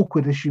got the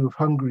awkward issue of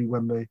Hungary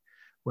when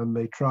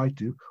they try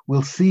to.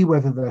 We'll see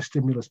whether their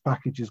stimulus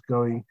package is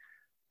going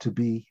to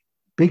be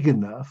big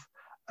enough.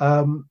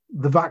 The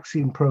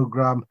vaccine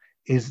program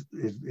is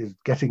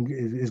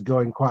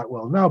going quite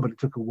well now, but it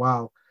took a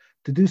while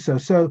to do so.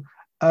 So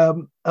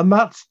And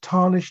that's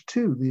tarnished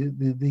too,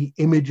 the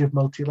image of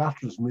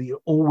multilateralism, that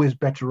you're always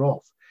better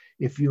off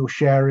if you're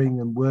sharing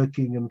and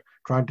working and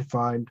trying to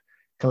find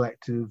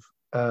collective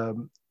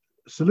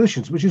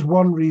solutions, which is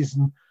one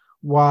reason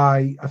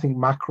why I think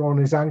Macron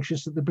is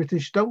anxious that the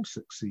British don't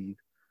succeed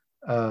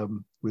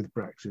with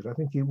Brexit. I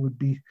think it would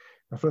be,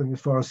 I think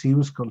as far as he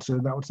was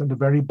concerned, that would send a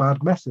very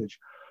bad message,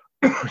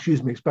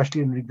 excuse me,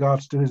 especially in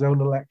regards to his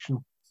own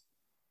election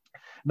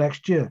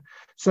next year.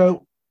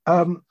 So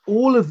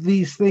all of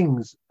these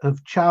things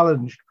have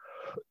challenged,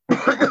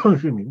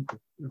 excuse me,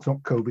 it's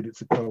not COVID,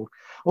 it's a cold.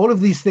 All of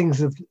these things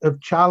have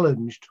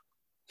challenged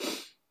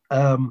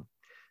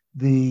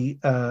the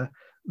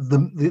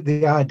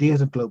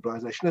ideas of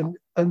globalization.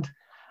 And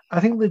I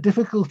think the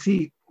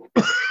difficulty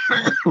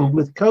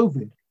with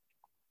COVID,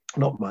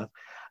 not math,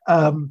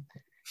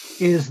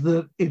 is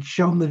that it's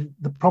shown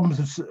the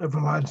problems of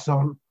reliance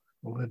on,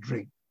 I'm going to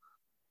drink.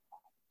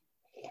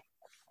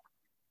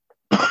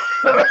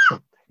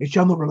 It's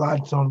shown the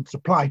reliance on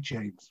supply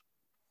chains.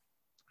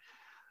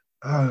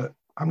 I'm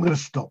going to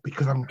stop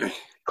because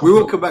we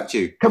will come back to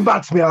you. Come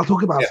back to me. I'll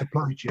talk about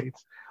supply chains.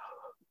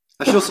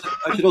 I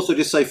should also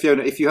just say,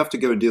 Fiona, if you have to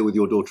go and deal with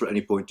your daughter at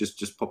any point,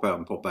 just pop out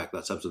and pop back.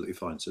 That's absolutely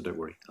fine. So don't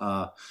worry.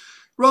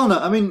 Rana,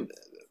 I mean,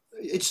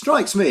 it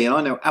strikes me, and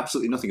I know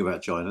absolutely nothing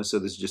about China, so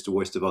this is just a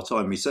waste of our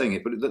time me saying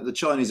it, but the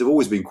Chinese have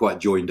always been quite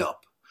joined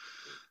up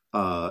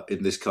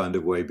in this kind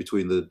of way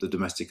between the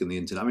domestic and the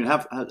internet. I mean,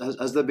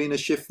 has there been a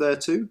shift there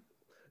too?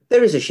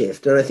 There is a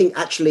shift, and I think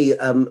actually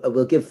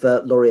we'll give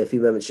Laurie a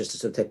few moments just to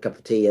sort of take a cup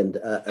of tea and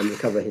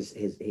recover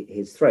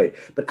his throat.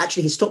 But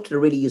actually, he stopped at a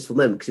really useful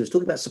moment because he was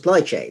talking about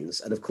supply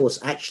chains, and of course,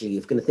 actually,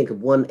 you're going to think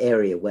of one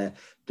area where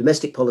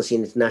domestic policy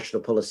and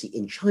international policy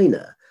in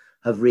China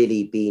have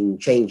really been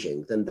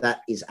changing, then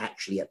that is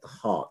actually at the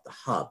heart, the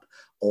hub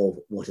of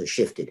what has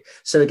shifted.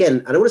 So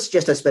again, and I want to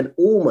suggest I spent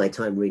all my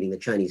time reading the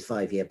Chinese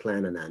 5-year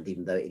plan, Anand,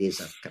 even though it is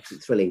an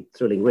absolutely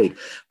thrilling read.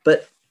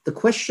 But the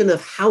question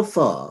of how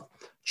far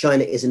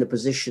China is in a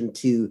position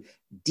to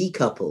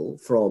decouple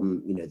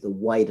from the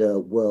wider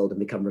world and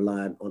become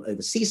reliant on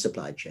overseas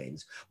supply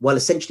chains, while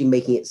essentially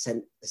making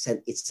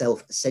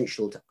itself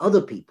essential to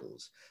other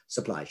people's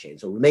supply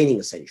chains, or remaining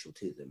essential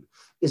to them,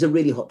 is a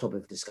really hot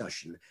topic of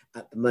discussion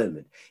at the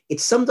moment.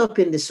 It's summed up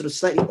in this sort of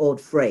slightly odd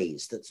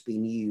phrase that's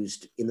been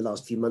used in the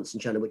last few months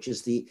in China, which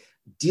is the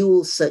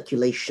dual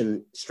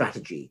circulation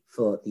strategy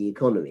for the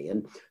economy.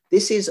 And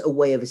this is a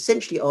way of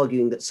essentially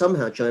arguing that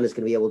somehow China is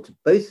going to be able to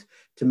both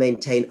to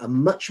maintain a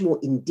much more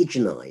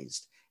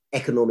indigenized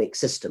economic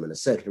system and a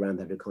circuit around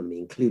that economy,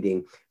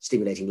 including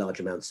stimulating large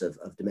amounts of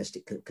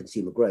domestic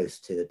consumer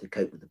growth to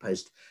cope with the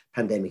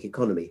post-pandemic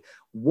economy,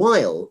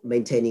 while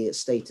maintaining its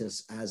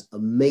status as a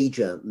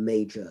major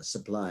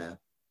supplier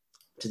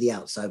to the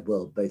outside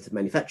world, both of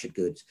manufactured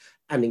goods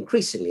and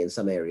increasingly in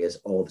some areas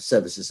of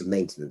services and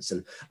maintenance.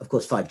 And of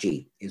course,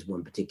 5G is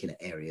one particular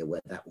area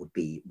where that would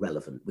be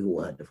relevant. We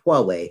all heard of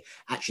Huawei.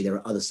 Actually, there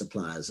are other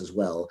suppliers as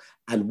well.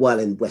 And while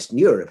in Western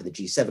Europe and the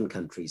G7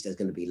 countries, there's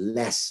going to be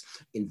less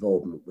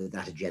involvement with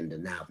that agenda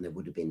now than there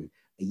would have been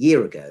a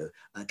year ago,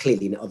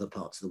 clearly in other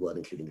parts of the world,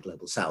 including the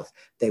global south,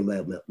 there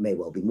may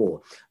well be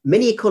more.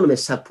 Many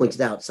economists have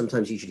pointed out,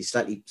 sometimes usually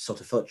slightly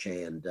sotto voce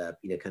and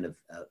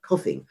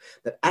coughing,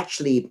 that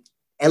actually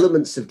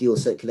elements of dual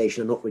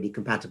circulation are not really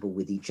compatible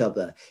with each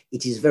other.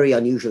 It is very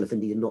unusual, if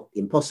indeed not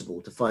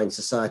impossible, to find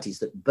societies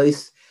that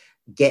both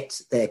get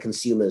their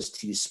consumers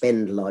to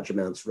spend large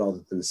amounts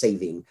rather than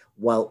saving,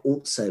 while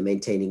also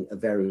maintaining a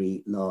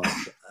very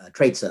large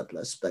trade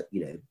surplus. But,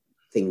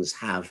 things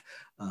have,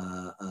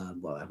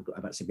 I'm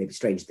about to say maybe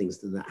strange things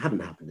that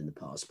haven't happened in the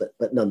past,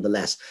 but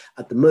nonetheless,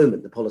 at the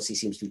moment, the policy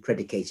seems to be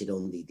predicated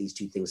on these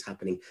two things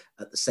happening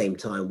at the same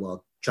time,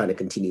 while China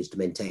continues to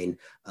maintain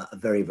a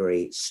very,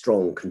 very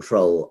strong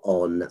control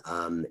on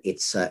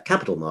its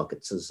capital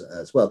markets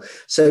as well.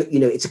 So,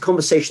 it's a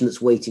conversation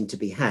that's waiting to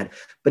be had,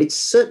 but it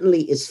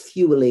certainly is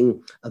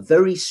fueling a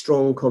very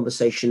strong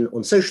conversation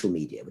on social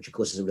media, which of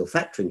course is a real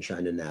factor in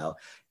China now,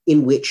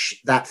 in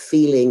which that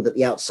feeling that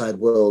the outside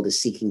world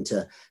is seeking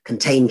to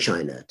contain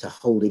China, to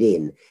hold it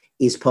in,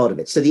 is part of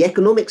it. So the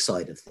economic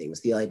side of things,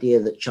 the idea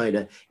that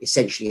China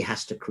essentially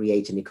has to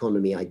create an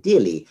economy,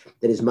 ideally,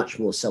 that is much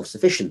more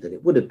self-sufficient than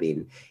it would have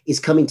been, is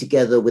coming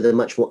together with a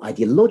much more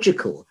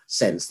ideological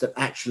sense that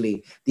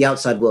actually the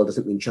outside world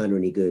doesn't mean China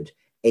any good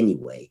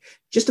anyway.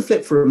 Just to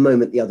flip for a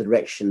moment the other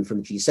direction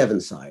from the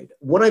G7 side,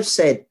 what I've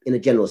said in a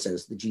general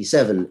sense, the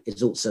G7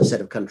 is also a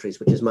set of countries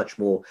which is much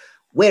more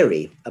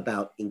wary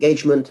about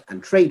engagement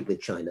and trade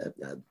with China.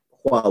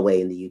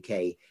 Huawei in the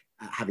UK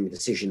having the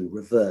decision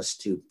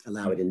reversed to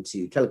allow it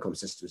into telecom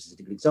systems is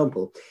a good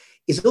example,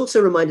 is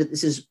also reminded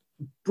this is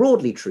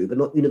broadly true, but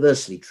not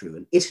universally true.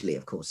 And Italy,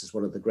 of course, is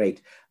one of the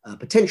great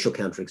potential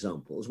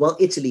counterexamples. While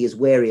Italy is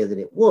warier than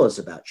it was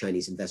about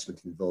Chinese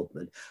investment and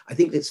involvement, I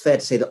think it's fair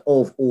to say that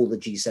of all the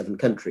G7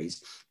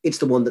 countries, it's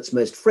the one that's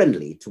most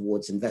friendly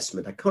towards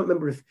investment. I can't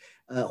remember if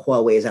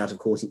Huawei is out of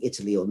court in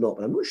Italy or not,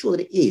 but I'm not sure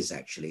that it is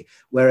actually.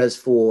 Whereas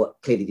for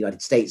clearly the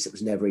United States, it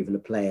was never even a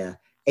player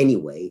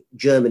anyway.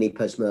 Germany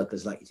post-Merkel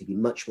is likely to be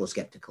much more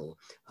skeptical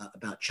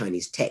about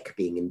Chinese tech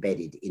being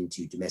embedded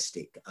into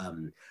domestic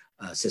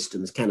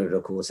systems. Canada,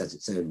 of course, has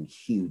its own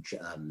huge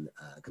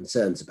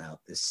concerns about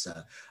this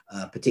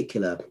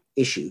particular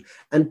issue.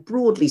 And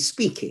broadly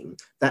speaking,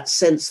 that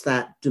sense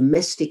that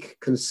domestic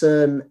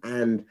concern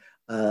and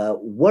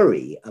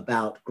worry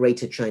about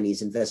greater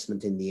Chinese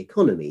investment in the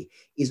economy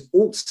is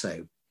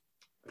also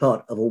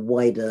part of a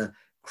wider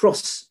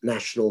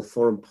cross-national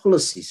foreign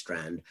policy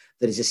strand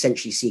that is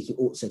essentially seeking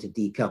also to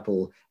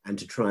decouple and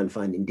to try and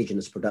find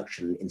indigenous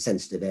production in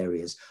sensitive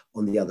areas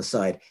on the other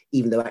side,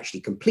 even though actually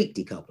complete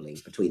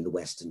decoupling between the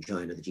West and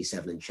China, the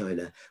G7 and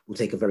China, will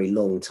take a very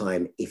long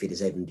time if it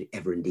is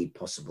ever indeed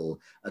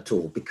possible at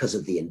all, because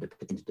of the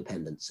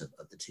interdependence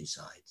of the two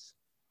sides.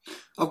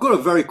 I've got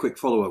a very quick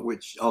follow-up,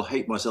 which I'll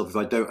hate myself if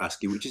I don't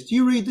ask you, which is, do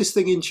you read this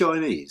thing in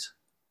Chinese?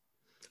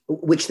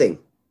 Which thing?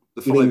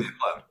 The 5-year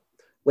plan.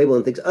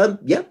 Weibo things.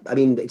 Yeah, I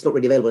mean, it's not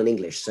really available in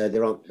English, so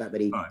there aren't that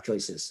many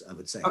choices, I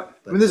would say. I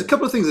mean, there's a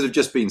couple of things that have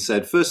just been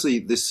said. Firstly,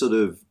 this sort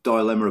of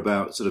dilemma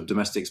about sort of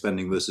domestic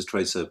spending versus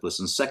trade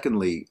surplus. And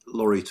secondly,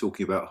 Laurie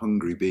talking about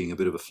Hungary being a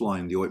bit of a fly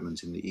in the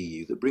ointment in the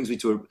EU. That brings me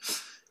to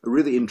a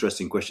really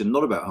interesting question,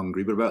 not about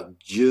Hungary, but about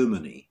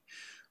Germany,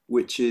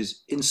 which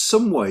is, in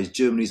some ways,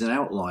 Germany's an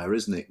outlier,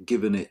 isn't it,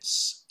 given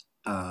its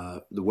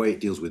the way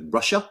it deals with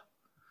Russia,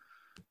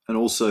 and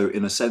also,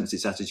 in a sense,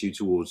 its attitude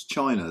towards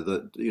China,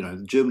 that, you know,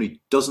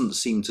 Germany doesn't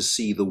seem to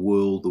see the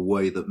world the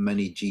way that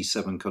many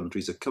G7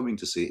 countries are coming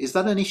to see it. Is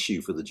that an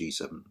issue for the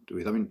G7?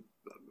 I mean,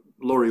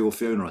 Laurie or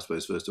Fiona, I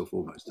suppose, first or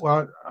foremost.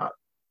 Well,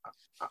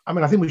 I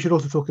mean, I think we should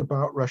also talk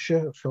about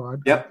Russia. So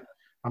I'm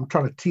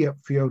trying to tee up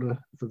Fiona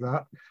for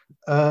that.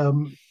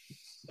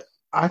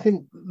 I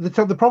think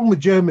the problem with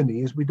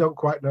Germany is we don't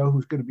quite know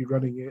who's going to be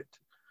running it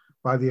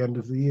by the end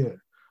of the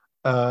year.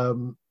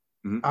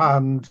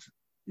 And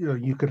you know,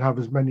 you could have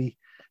as many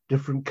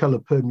different colour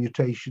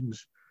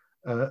permutations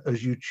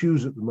as you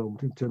choose at the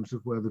moment in terms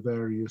of where the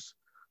various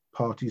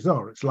parties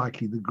are. It's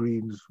likely the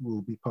Greens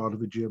will be part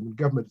of a German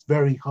government. It's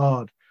very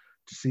hard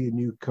to see a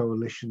new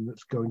coalition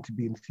that's going to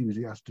be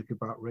enthusiastic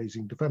about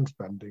raising defence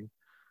spending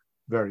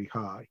very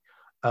high.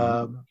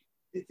 The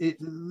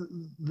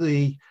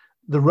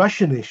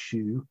Russian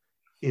issue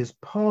is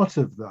part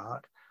of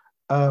that.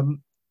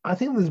 I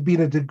think there's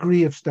been a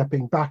degree of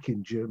stepping back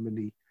in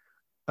Germany.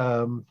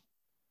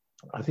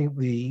 I think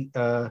the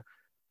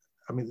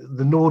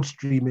Nord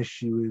Stream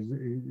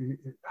issue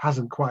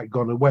hasn't quite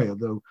gone away,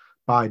 although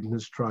Biden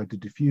has tried to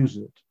diffuse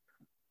it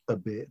a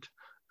bit.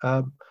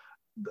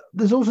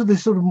 There's also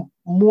this sort of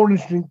more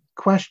interesting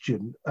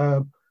question,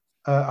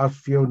 as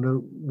Fiona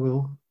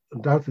will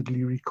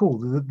undoubtedly recall.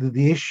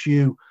 The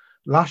issue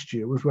last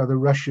year was whether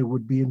Russia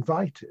would be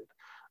invited.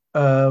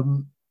 There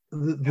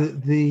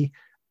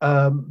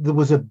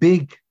was the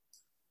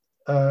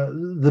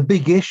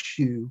big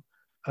issue.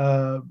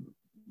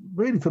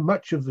 Really, for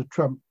much of the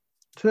Trump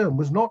term,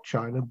 was not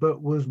China,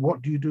 but was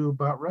what do you do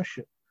about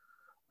Russia?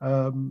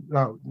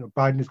 Now,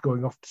 Biden is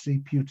going off to see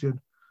Putin.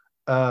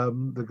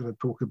 They're going to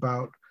talk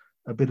about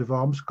a bit of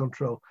arms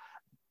control,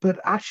 but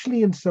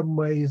actually, in some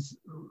ways,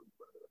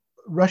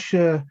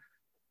 Russia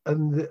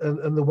and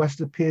the West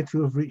appear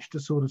to have reached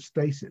a sort of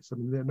stasis. I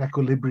mean, an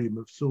equilibrium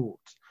of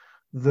sorts.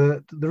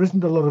 That there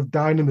isn't a lot of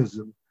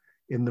dynamism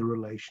in the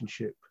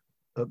relationship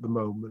at the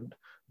moment.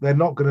 They're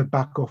not going to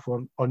back off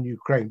on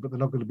Ukraine, but they're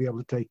not going to be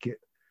able to take it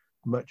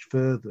much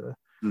further.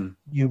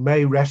 You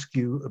may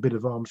rescue a bit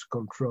of arms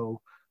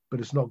control, but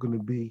it's not going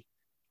to be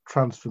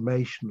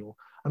transformational.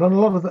 And on a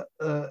lot of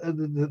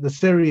the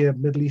Syria,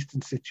 Middle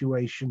Eastern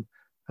situation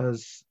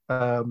is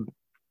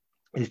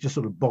just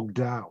sort of bogged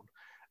down.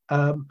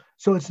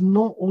 So it's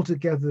not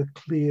altogether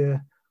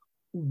clear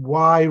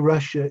why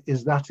Russia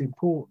is that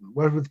important.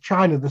 Whereas with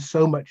China, there's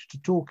so much to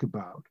talk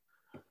about.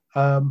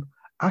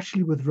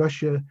 Actually, with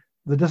Russia,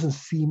 there doesn't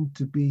seem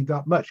to be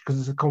that much, because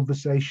it's a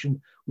conversation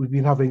we've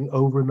been having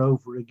over and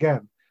over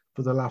again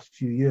for the last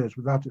few years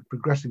without it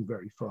progressing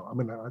very far. I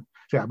mean,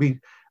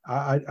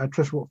 I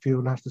trust what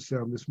Fiona has to say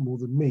on this more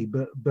than me,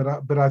 but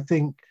I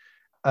think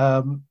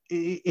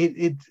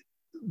the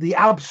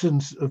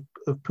absence of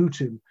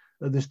Putin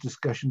at this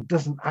discussion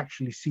doesn't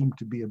actually seem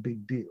to be a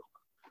big deal.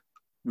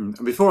 And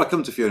before I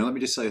come to Fiona, let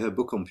me just say her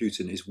book on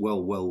Putin is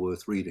well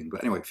worth reading.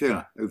 But anyway,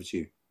 Fiona, over to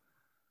you.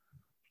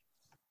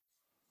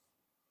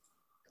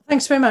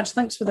 Thanks very much.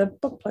 Thanks for the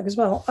book plug as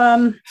well.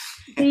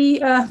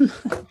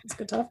 It's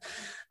good to have.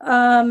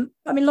 I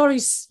mean,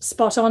 Laurie's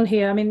spot on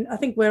here. I mean, I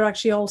think we're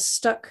actually all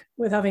stuck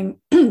with having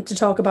to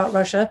talk about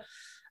Russia.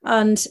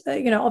 And,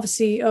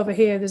 obviously over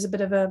here, there's a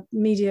bit of a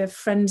media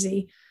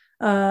frenzy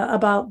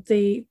about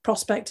the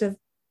prospect of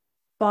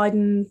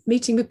Biden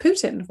meeting with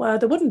Putin, where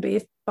there wouldn't be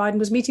if Biden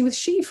was meeting with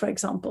Xi, for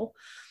example.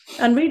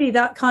 And really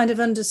that kind of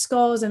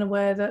underscores in a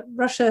way that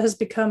Russia has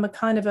become a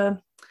kind of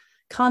a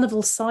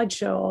carnival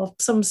sideshow or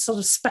some sort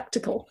of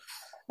spectacle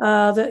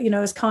that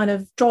is kind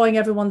of drawing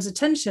everyone's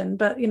attention,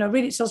 but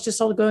really it's just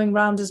sort of going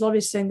around, as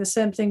Laurie's saying, the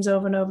same things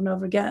over and over and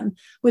over again,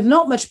 with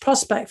not much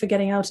prospect for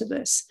getting out of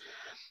this.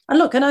 And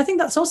look, and I think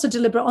that's also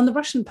deliberate on the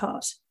Russian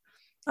part.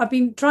 I've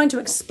been trying to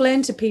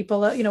explain to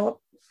people that, what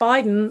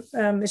Biden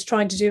is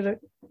trying to do,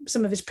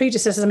 some of his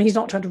predecessors. I mean, he's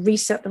not trying to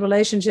reset the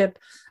relationship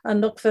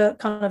and look for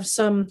kind of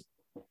some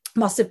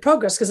massive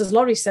progress, because as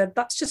Laurie said,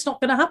 that's just not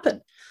going to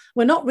happen.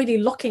 We're not really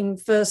looking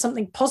for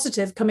something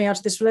positive coming out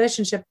of this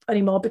relationship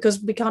anymore,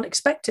 because we can't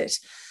expect it.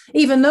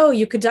 Even though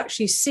you could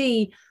actually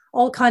see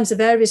all kinds of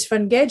areas for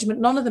engagement,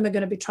 none of them are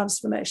going to be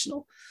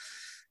transformational.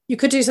 You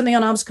could do something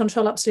on arms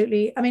control,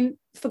 absolutely. I mean,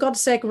 for God's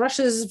sake,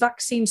 Russia's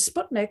vaccine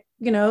Sputnik,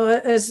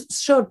 has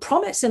showed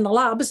promise in the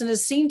labs and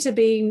has seen to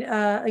be,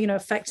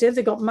 effective.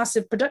 They've got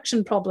massive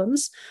production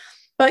problems,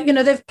 but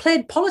they've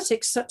played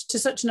politics to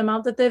such an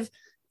amount that they've,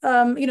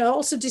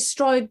 also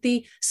destroyed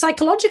the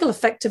psychological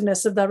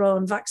effectiveness of their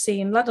own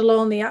vaccine, let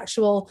alone the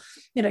actual,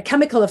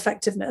 chemical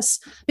effectiveness,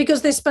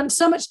 because they spent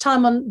so much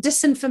time on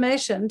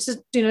disinformation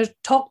to,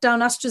 talk down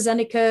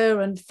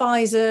AstraZeneca and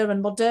Pfizer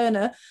and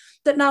Moderna,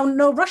 that now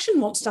no Russian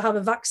wants to have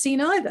a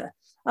vaccine either.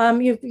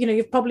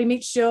 You've probably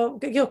reached your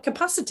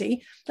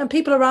capacity, and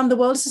people around the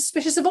world are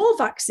suspicious of all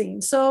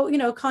vaccines. So,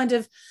 kind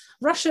of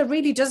Russia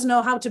really does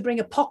know how to bring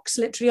a pox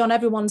literally on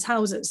everyone's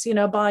houses,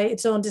 by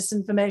its own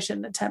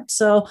disinformation attempts.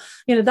 So,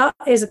 that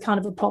is a kind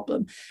of a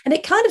problem. And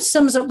it kind of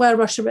sums up where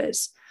Russia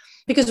is,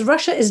 because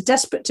Russia is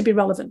desperate to be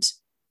relevant.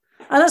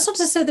 And that's not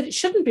to say that it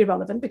shouldn't be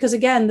relevant, because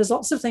again, there's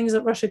lots of things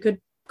that Russia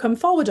could come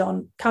forward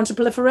on,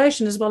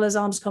 counterproliferation as well as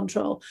arms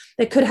control.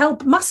 They could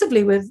help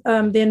massively with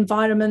the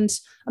environment.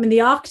 I mean,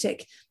 the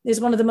Arctic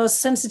is one of the most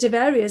sensitive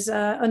areas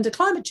under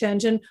climate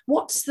change. And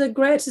what's the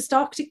greatest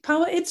Arctic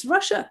power? It's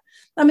Russia.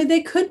 I mean,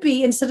 they could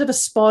be, instead of a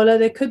spoiler,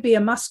 they could be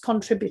a mass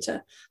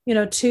contributor,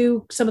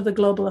 to some of the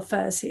global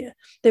affairs here.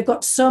 They've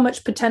got so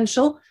much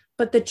potential,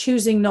 but they're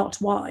choosing not.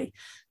 Why?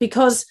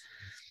 Because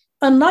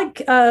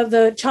unlike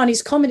the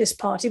Chinese Communist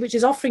Party, which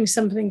is offering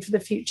something for the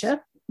future,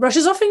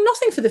 Russia's offering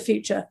nothing for the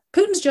future.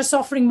 Putin's just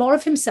offering more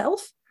of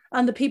himself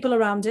and the people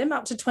around him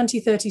up to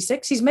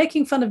 2036. He's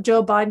making fun of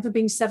Joe Biden for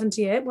being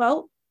 78.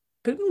 Well,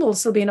 Putin will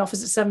still be in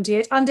office at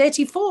 78 and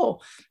 84,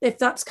 if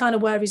that's kind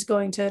of where he's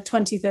going to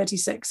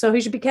 2036. So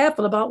he should be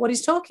careful about what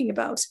he's talking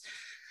about.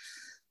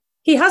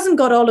 He hasn't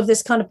got all of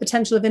this kind of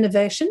potential of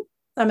innovation.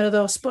 I mean,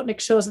 although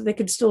Sputnik shows that they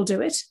could still do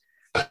it.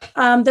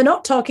 They're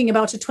not talking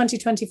about a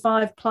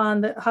 2025 plan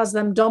that has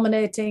them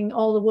dominating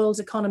all the world's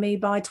economy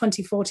by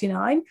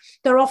 2049.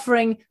 They're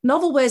offering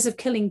novel ways of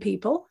killing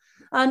people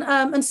and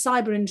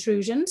cyber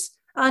intrusions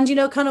and,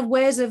 kind of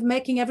ways of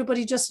making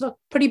everybody just look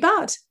pretty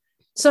bad.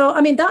 So,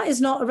 I mean, that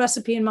is not a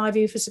recipe, in my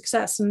view, for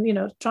success,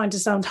 and, trying to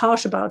sound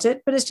harsh about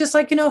it. But it's just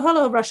like,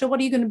 hello, Russia, what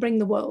are you going to bring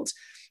the world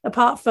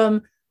apart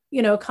from,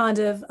 kind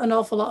of an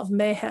awful lot of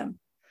mayhem?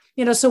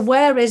 So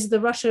where is the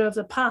Russia of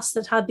the past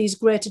that had these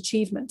great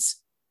achievements?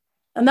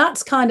 And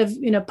that's kind of,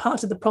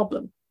 part of the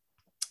problem,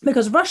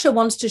 because Russia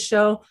wants to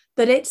show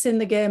that it's in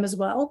the game as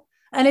well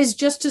and is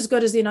just as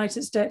good as the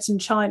United States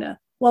and China.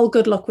 Well,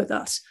 good luck with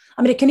that.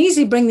 I mean, it can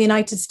easily bring the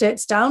United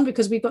States down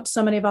because we've got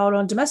so many of our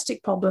own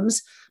domestic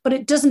problems, but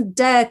it doesn't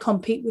dare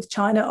compete with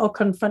China or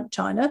confront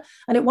China.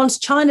 And it wants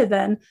China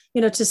then,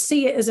 to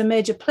see it as a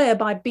major player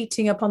by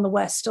beating up on the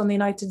West, on the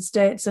United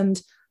States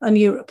and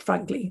Europe,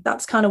 frankly.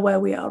 That's kind of where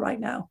we are right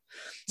now.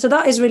 So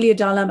that is really a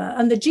dilemma.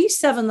 And the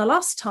G7, the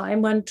last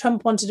time when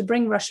Trump wanted to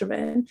bring Russia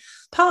in,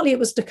 partly it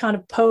was to kind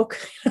of poke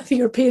the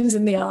Europeans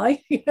in the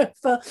eye,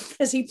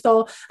 as he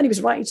thought, and he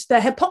was right,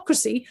 their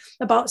hypocrisy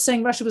about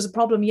saying Russia was a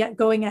problem, yet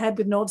going ahead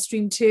with Nord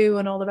Stream 2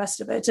 and all the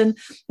rest of it. And,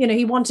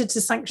 he wanted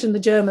to sanction the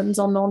Germans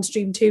on Nord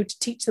Stream 2 to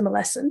teach them a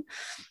lesson.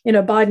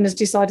 Biden has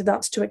decided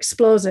that's too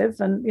explosive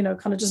and,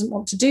 kind of doesn't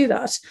want to do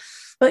that.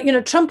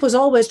 But, Trump was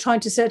always trying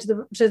to say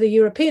to the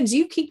Europeans,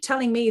 you keep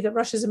telling me that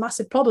Russia's a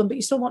massive problem, but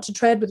you still want to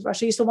trade with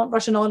Russia. You still want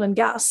Russian oil and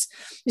gas.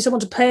 You still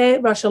want to pay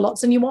Russia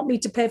lots, and you want me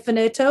to pay for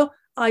NATO?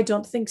 I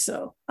don't think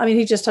so. I mean,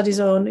 he just had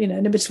his own,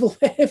 inimitable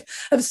way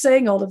of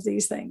saying all of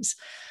these things.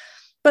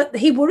 But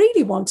he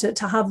really wanted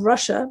to have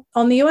Russia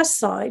on the US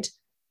side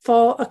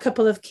for a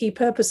couple of key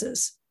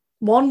purposes.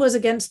 One was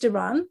against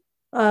Iran,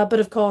 but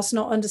of course,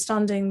 not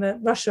understanding that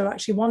Russia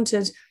actually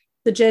wanted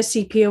the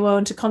JCPOA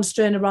and to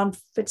constrain Iran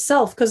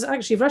itself, because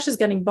actually Russia's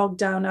getting bogged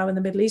down now in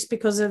the Middle East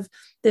because of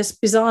this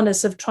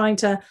bizarreness of trying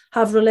to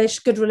have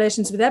good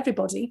relations with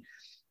everybody.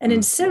 And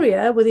in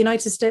Syria, with the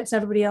United States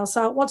and everybody else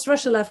out, what's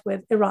Russia left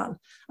with? Iran,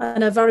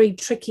 and a very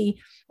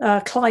tricky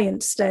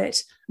client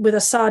state with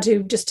Assad,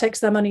 who just takes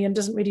their money and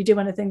doesn't really do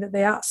anything that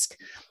they ask.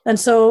 And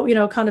so,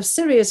 kind of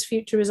Syria's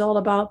future is all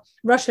about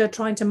Russia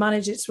trying to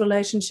manage its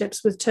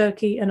relationships with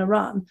Turkey and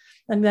Iran,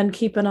 and then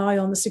keep an eye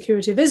on the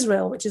security of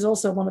Israel, which is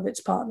also one of its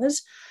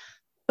partners.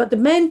 But the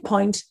main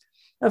point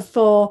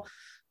for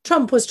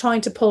Trump was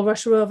trying to pull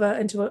Russia over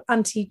into an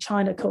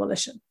anti-China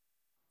coalition,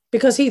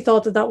 because he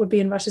thought that would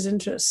be in Russia's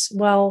interests.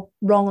 Well,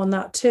 wrong on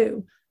that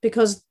too,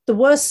 because the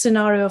worst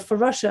scenario for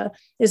Russia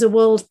is a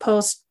world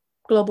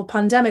post-global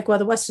pandemic where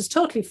the West has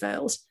totally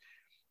failed.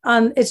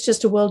 And it's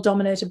just a world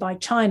dominated by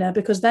China,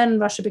 because then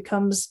Russia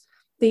becomes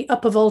the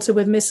upper volta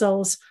with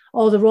missiles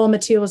or the raw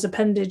materials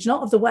appendage,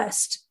 not of the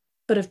West,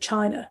 but of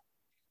China.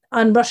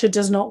 And Russia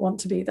does not want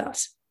to be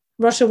that.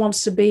 Russia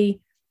wants to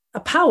be a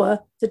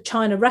power that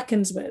China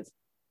reckons with.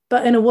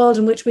 But in a world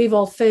in which we've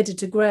all faded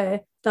to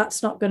grey,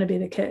 that's not going to be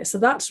the case. So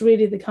that's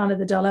really the kind of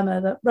the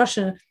dilemma that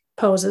Russia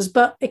poses.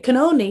 But it can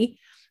only,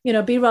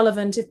 be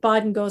relevant if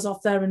Biden goes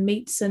off there and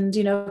meets and,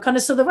 kind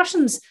of, so the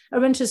Russians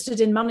are interested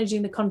in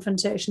managing the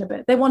confrontation a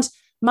bit. They want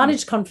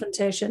managed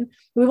confrontation.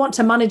 We want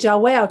to manage our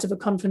way out of a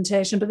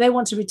confrontation, but they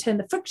want to retain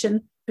the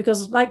friction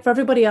because, like for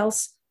everybody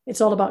else,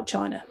 it's all about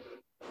China.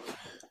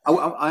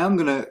 I am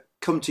going to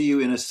come to you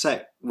in a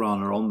sec,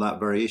 Rana, on that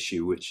very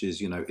issue, which is,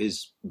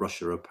 is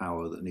Russia a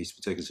power that needs to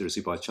be taken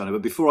seriously by China?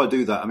 But before I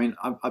do that, I mean,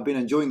 I've been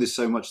enjoying this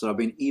so much that I've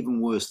been even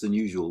worse than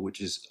usual,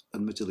 which is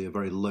admittedly a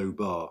very low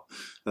bar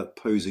at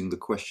posing the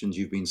questions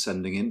you've been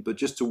sending in. But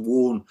just to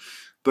warn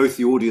both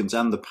the audience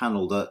and the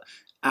panel that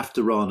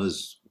after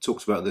Rana's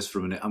talked about this for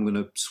a minute, I'm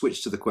going to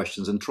switch to the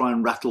questions and try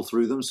and rattle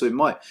through them. So it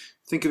might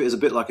think of it as a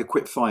bit like a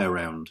quick fire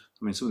round.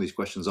 I mean, some of these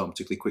questions aren't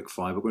particularly quick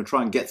fire, but we're going to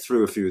try and get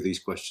through a few of these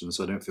questions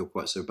so I don't feel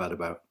quite so bad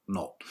about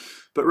not.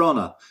 But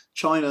Rana,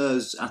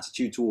 China's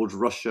attitude towards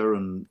Russia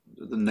and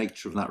the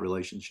nature of that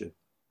relationship.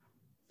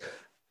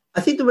 I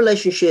think the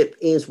relationship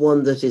is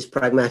one that is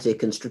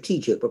pragmatic and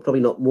strategic, but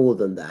probably not more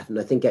than that. And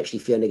I think actually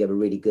Fiona gave a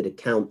really good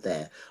account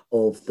there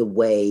of the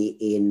way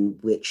in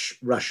which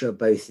Russia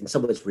both in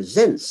some ways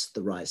resents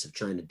the rise of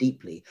China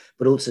deeply,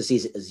 but also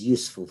sees it as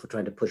useful for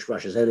trying to push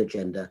Russia's own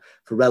agenda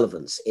for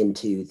relevance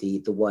into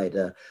the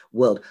wider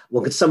world.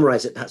 One could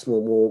summarize it perhaps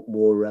more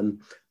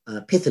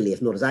pithily,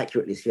 if not as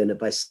accurately as Fiona,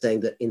 by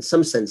saying that in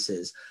some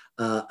senses,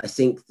 I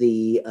think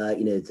the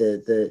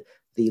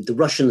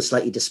Russians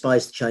slightly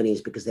despise the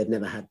Chinese because they've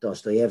never had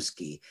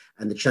Dostoevsky,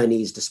 and the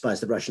Chinese despise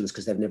the Russians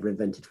because they've never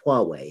invented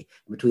Huawei.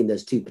 And between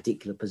those two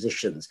particular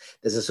positions,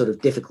 there's a sort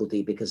of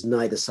difficulty because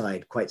neither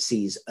side quite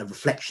sees a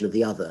reflection of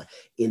the other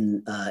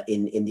in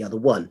the other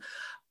one.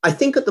 I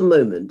think at the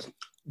moment,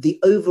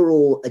 the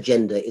overall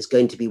agenda is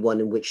going to be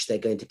one in which they're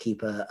going to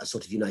keep a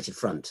sort of united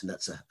front. And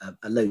that's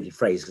a loaded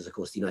phrase because, of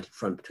course, the united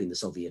front between the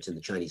Soviet and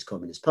the Chinese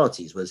Communist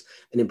parties was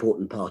an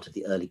important part of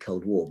the early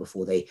Cold War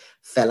before they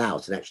fell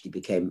out and actually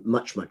became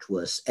much, much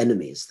worse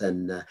enemies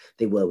than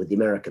they were with the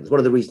Americans.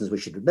 One of the reasons we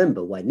should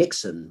remember why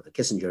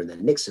Kissinger and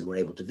then Nixon were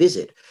able to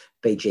visit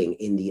Beijing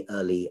in the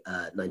early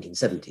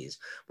 1970s.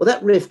 Well,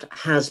 that rift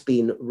has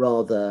been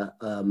rather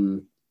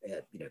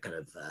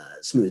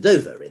smoothed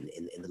over in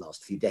the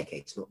last few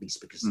decades, not least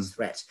because the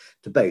threat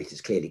to both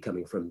is clearly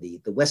coming from the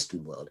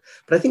Western world.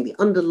 But I think the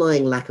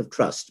underlying lack of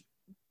trust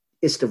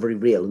is still very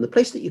real. And the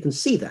place that you can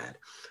see that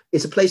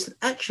is a place that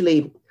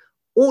actually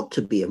ought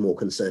to be of more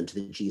concern to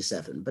the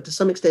G7, but to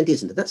some extent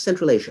isn't. And that's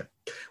Central Asia,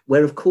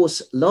 where, of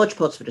course, large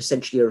parts of it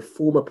essentially are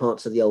former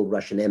parts of the old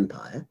Russian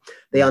Empire.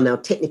 They are now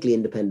technically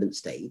independent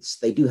states.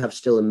 They do have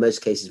still, in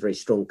most cases, very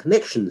strong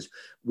connections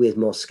with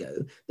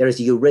Moscow. There is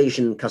a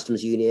Eurasian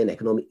Customs Union,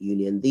 Economic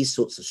Union, these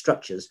sorts of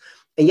structures.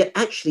 And yet,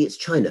 actually, it's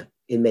China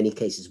in many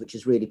cases, which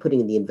is really putting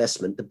in the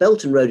investment. The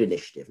Belt and Road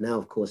Initiative, now,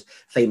 of course,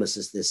 famous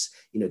as this,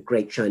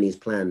 great Chinese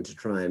plan to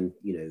try and,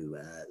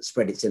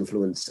 spread its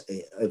influence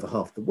over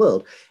half the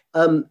world.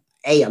 I'm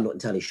not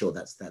entirely sure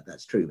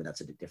that's true, but that's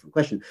a different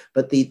question.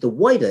 But the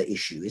wider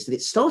issue is that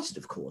it started,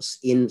 of course,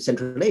 in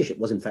Central Asia. It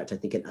was, in fact, I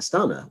think, in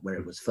Astana, where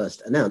it was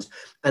first announced.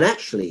 And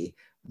actually,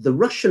 the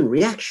Russian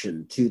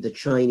reaction to the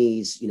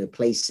Chinese,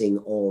 placing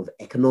of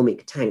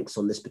economic tanks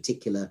on this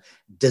particular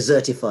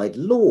desertified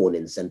lawn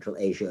in Central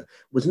Asia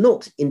was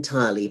not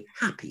entirely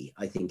happy.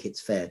 I think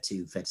it's fair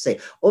to say.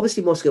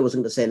 Obviously, Moscow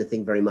wasn't going to say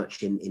anything very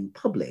much in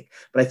public,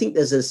 but I think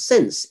there's a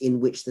sense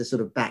in which the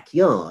sort of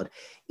backyard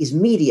is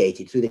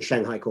mediated through the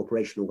Shanghai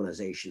Cooperation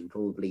Organization,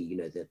 probably,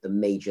 the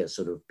major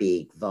sort of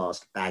big,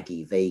 vast,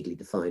 baggy, vaguely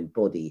defined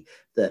body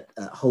that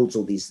holds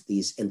all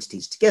these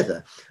entities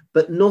together,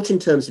 but not in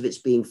terms of its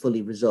being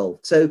fully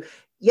resolved. So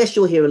yes,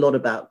 you'll hear a lot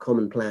about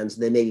common plans,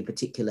 and there may be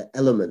particular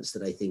elements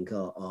that I think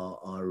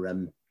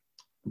are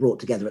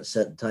brought together at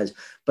certain times,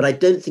 but I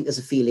don't think there's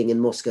a feeling in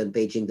Moscow and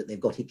Beijing that they've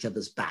got each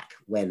other's back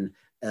when,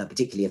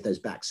 particularly if those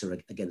backs are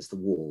against the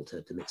wall,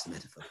 to mix the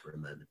metaphor for a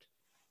moment.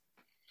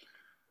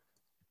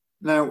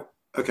 Now,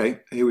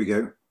 okay, here we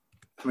go.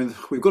 I mean,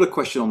 we've got a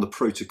question on the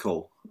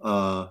protocol,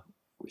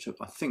 which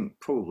I think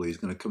probably is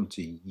going to come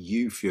to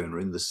you, Fiona,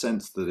 in the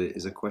sense that it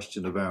is a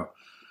question about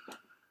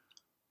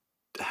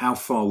how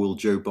far will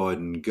Joe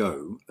Biden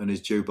go, and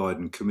is Joe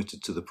Biden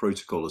committed to the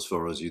protocol as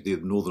far as the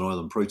Northern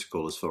Ireland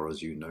Protocol as far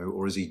as you know,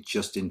 or is he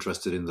just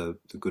interested in the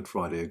Good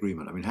Friday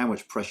Agreement? I mean, how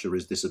much pressure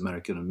is this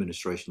American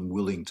administration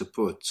willing to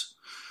put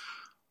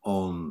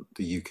on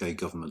the UK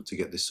government to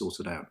get this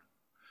sorted out?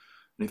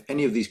 And if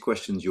any of these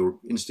questions, your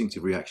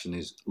instinctive reaction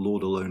is,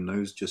 Lord alone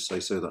knows, just say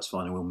so, that's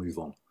fine, and we'll move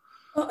on.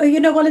 Well,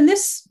 in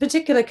this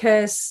particular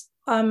case,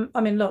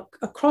 look,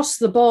 across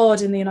the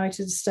board in the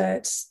United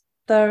States,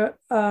 there,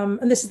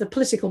 and this is the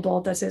political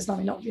board, that is,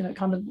 not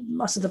kind of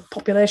mass of the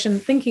population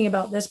thinking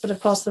about this, but of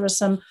course there are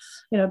some,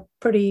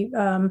 pretty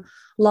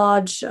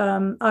large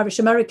Irish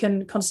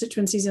American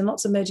constituencies in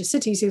lots of major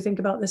cities who think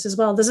about this as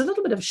well. There's a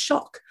little bit of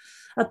shock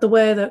at the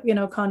way that,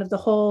 kind of the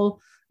whole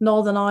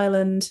Northern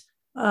Ireland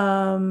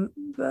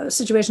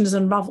situation is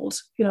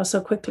unraveled,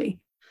 so quickly,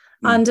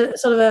 and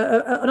sort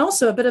of and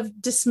also a bit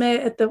of dismay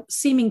at the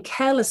seeming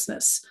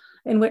carelessness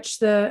in which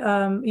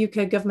the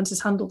UK government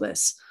has handled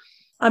this.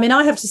 I mean,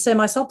 I have to say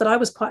myself that I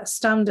was quite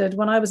astounded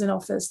when I was in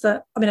office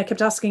that, I mean, I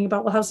kept asking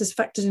about, well, how's this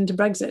factored into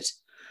Brexit?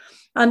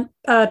 And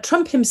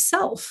Trump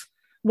himself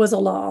was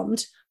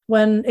alarmed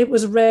when it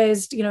was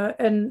raised, you know,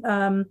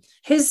 and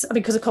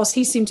because of course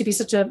he seemed to be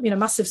such a, you know,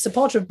 massive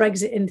supporter of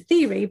Brexit in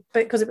theory,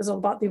 because it was all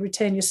about the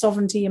retain your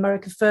sovereignty,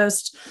 America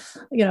first.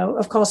 You know,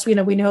 of course, you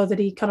know, we know that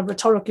he kind of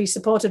rhetorically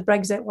supported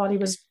Brexit while he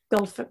was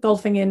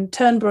golfing in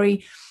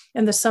Turnberry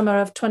in the summer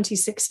of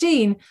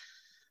 2016.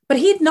 But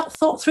he had not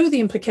thought through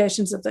the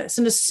implications of this.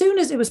 And as soon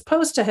as it was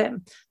posed to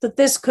him that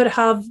this could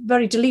have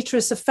very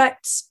deleterious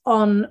effects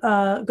on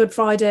Good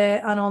Friday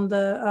and on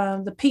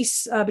the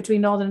peace between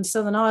Northern and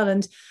Southern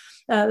Ireland,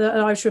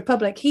 the Irish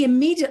Republic, he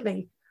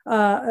immediately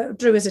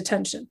drew his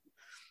attention.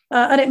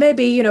 And it may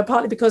be, you know,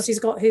 partly because he's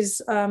got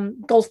his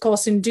golf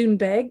course in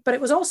Doonbeg, but it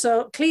was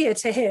also clear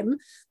to him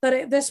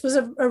that this was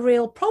a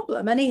real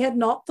problem, and he had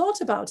not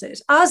thought about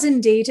it, as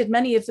indeed had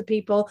many of the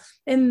people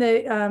in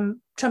the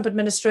Trump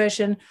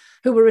administration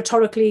who were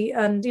rhetorically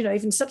and, you know,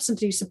 even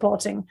substantively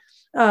supporting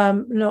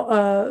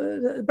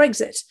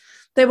Brexit.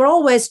 They were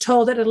always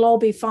told that it'll all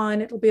be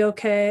fine, it'll be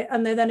okay,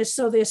 and they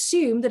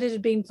assumed that it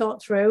had been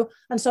thought through.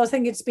 And so I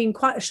think it's been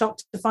quite a shock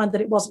to find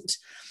that it wasn't.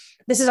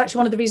 This is actually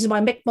one of the reasons why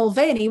Mick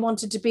Mulvaney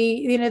wanted to be,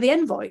 you know, the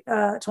envoy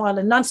to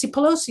Ireland. Nancy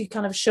Pelosi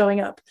kind of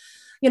showing up,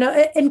 you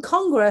know, in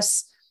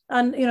Congress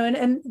and, you know,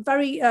 in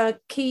very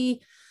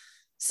key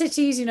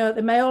cities, you know, at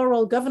the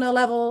mayoral governor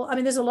level. I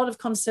mean, there's a lot of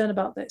concern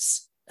about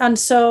this. And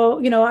so,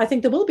 you know, I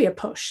think there will be a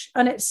push.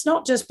 And it's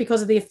not just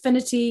because of the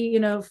affinity, you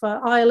know,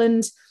 for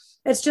Ireland.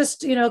 It's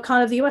just, you know,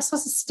 kind of the US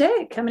has a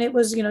stake. I mean, it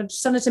was, you know,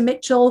 Senator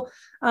Mitchell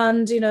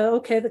and, you know,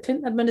 okay, the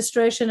Clinton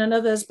administration and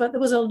others, but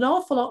there was an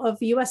awful lot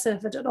of US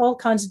effort at all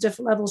kinds of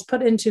different levels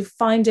put into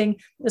finding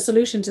a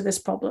solution to this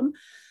problem,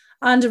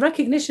 and a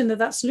recognition that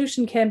that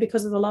solution came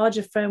because of the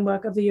larger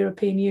framework of the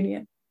European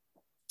Union.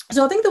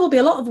 So I think there will be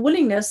a lot of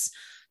willingness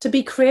to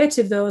be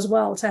creative, though, as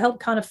well, to help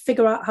kind of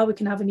figure out how we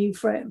can have a new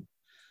frame.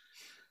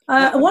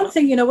 One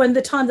thing, you know, when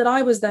the time that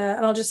I was there,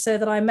 and I'll just say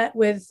that I met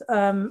with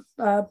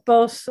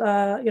both,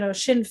 you know,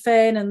 Sinn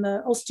Féin and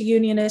the Ulster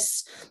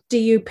Unionists,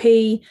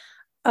 DUP.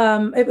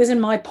 It was in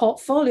my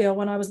portfolio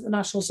when I was at the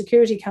National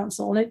Security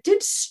Council, and it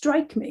did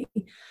strike me,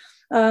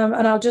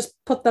 and I'll just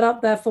put that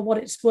up there for what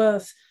it's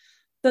worth,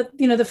 that,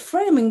 you know, the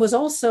framing was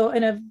also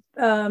in a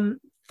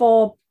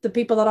for the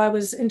people that I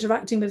was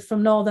interacting with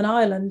from Northern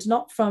Ireland,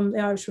 not from the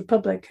Irish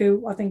Republic,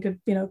 who I think had,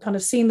 you know, kind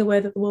of seen the way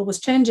that the world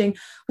was changing,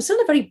 was still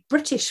a very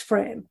British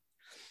frame.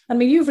 I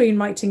mean, you've been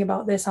writing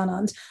about this,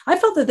 Anand. I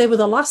felt that they were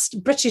the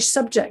last British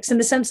subjects in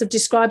the sense of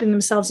describing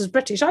themselves as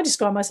British. I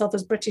describe myself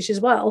as British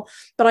as well,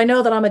 but I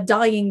know that I'm a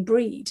dying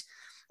breed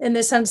in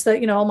the sense that,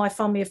 you know, all my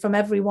family are from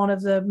every one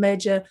of the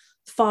major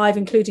 5,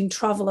 including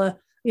traveller,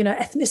 you know,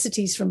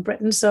 ethnicities from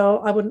Britain.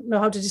 So I wouldn't know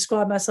how to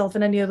describe myself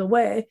in any other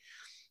way.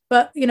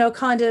 But, you know,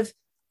 kind of,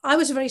 I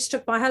was very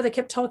struck by how they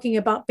kept talking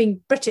about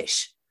being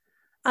British,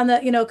 and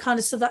that, you know, kind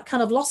of, so that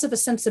kind of loss of a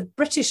sense of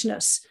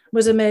Britishness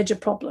was a major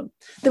problem.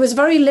 There was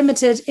very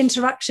limited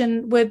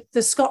interaction with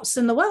the Scots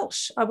and the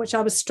Welsh, which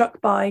I was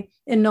struck by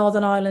in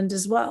Northern Ireland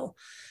as well.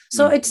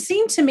 So it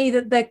seemed to me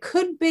that there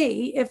could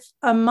be, if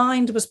a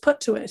mind was put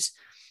to it,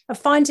 of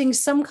finding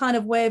some kind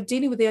of way of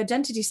dealing with the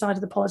identity side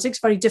of the politics,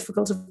 very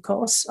difficult, of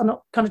course. I'm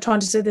not kind of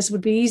trying to say this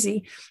would be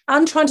easy,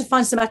 and trying to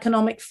find some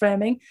economic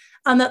framing,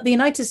 and that the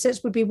United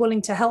States would be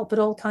willing to help at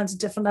all kinds of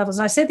different levels.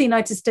 And I say the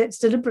United States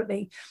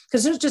deliberately,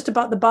 because it's not just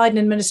about the Biden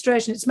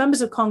administration, it's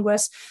members of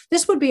Congress.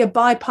 This would be a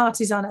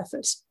bipartisan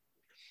effort.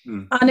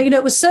 And, you know,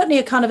 it was certainly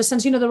a kind of a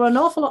sense, you know, there are an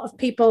awful lot of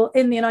people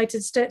in the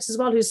United States as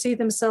well who see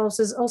themselves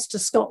as Ulster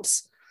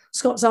Scots,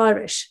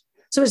 Scots-Irish.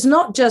 So it's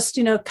not just,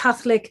 you know,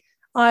 Catholic,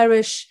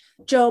 Irish,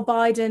 Joe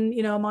Biden,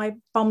 you know, my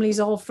family's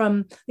all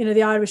from, you know,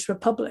 the Irish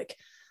Republic.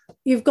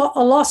 You've got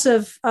a lot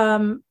of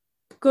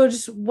good,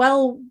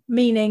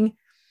 well-meaning,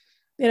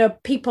 you know,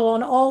 people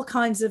on all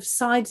kinds of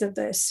sides of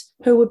this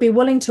who would be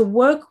willing to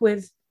work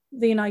with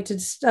the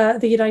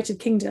United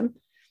Kingdom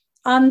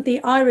and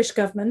the Irish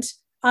government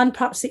and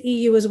perhaps the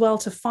EU as well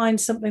to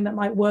find something that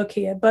might work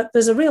here. But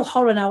there's a real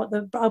horror now at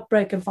the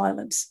outbreak of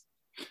violence.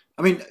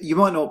 I mean, you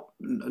might not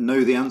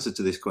know the answer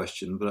to this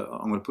question, but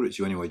I'm going to put it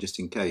to you anyway, just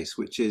in case,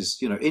 which is,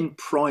 you know, in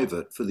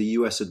private for the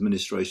US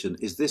administration,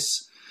 is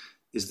this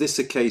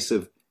a case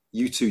of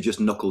you two just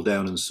knuckle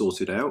down and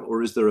sort it out?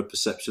 Or is there a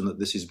perception that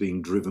this is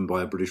being driven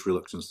by a British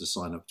reluctance to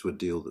sign up to a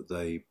deal that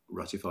they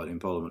ratified in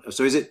Parliament?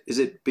 So is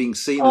it being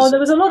seen as... there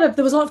was a lot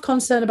of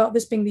concern about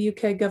this being the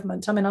UK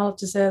government. I mean, I'll have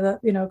to say that,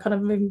 you know, kind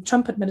of moving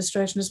Trump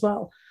administration as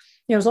well.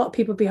 You know, there's a lot of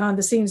people behind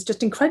the scenes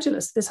just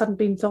incredulous this hadn't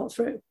been thought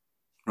through.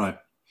 Right.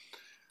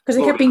 Because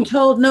they kept being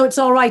told, no, it's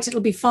all right, it'll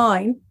be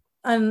fine.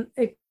 And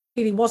it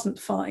really wasn't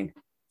fine.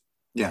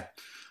 Yeah.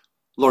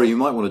 Laurie, you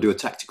might want to do a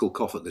tactical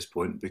cough at this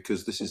point,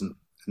 because this isn't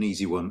an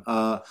easy one.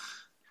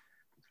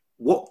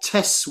 What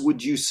tests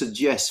would you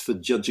suggest for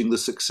judging the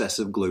success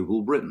of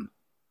global Britain?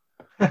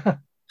 The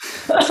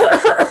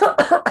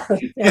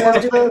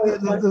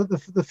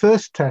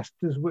first test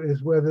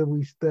is whether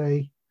we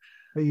stay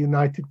a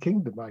United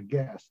Kingdom, I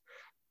guess.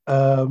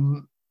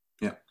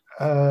 Yeah.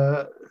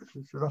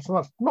 That's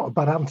not a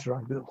bad answer,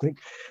 I don't think,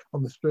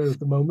 on the spur of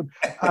the moment.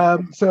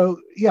 So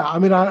yeah, I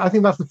mean, I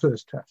think that's the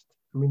first test.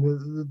 I mean,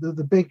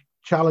 the big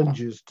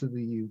challenges to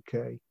the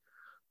UK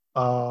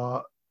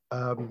are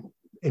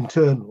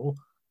internal,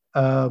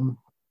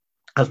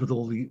 as with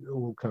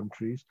all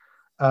countries.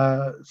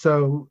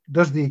 So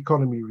does the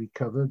economy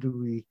recover?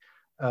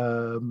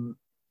 How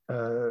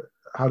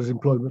does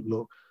employment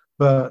look?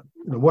 But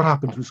what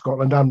happens with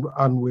Scotland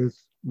and with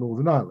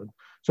Northern Ireland?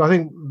 So I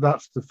think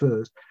that's the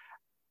first.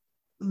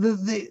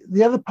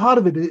 The other part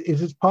of it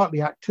is it's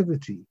partly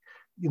activity.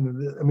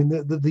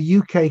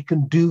 The UK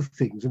can do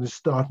things and is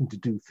starting to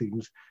do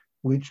things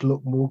which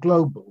look more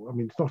global. I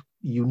mean, it's not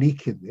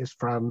unique in this.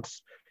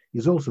 France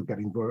is also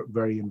getting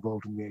very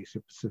involved in the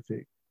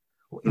Asia-Pacific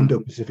or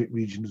Indo-Pacific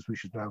region, as we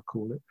should now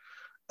call it.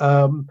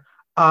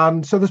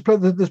 And so there's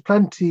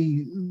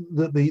plenty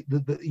that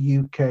the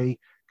UK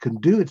can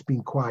do. It's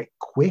been quite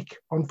quick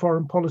on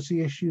foreign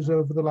policy issues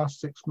over the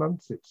last 6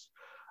 months. It's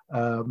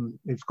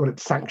got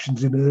its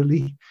sanctions in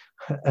early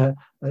at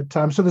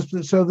times.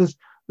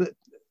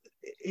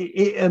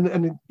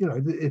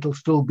 It'll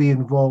still be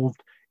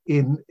involved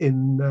in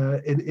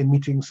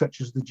meetings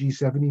such as the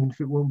G7, even if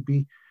it won't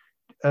be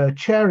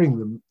chairing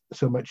them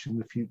so much in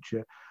the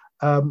future.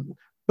 But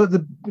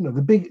the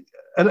big,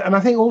 and I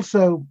think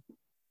also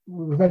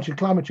we mentioned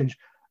climate change.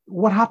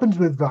 What happens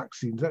with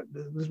vaccines? This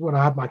is when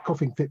I had my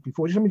coughing fit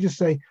before. Let me just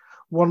say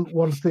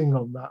one thing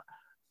on that.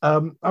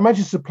 I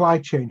mentioned supply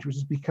chain, which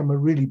has become a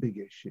really big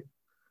issue.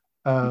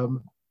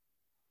 And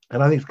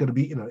I think it's going to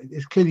be,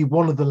 it's clearly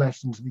one of the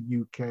lessons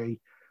the UK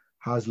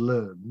has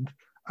learned,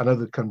 and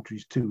other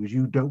countries too, is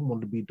you don't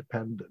want to be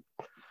dependent.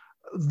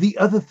 The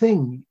other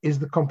thing is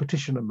the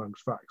competition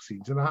amongst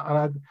vaccines.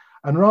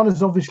 And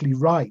Rana's obviously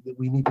right that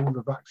we need all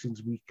the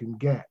vaccines we can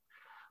get.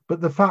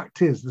 But the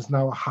fact is there's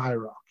now a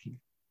hierarchy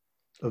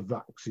of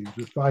vaccines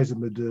with Pfizer,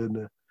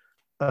 Moderna,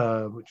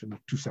 which are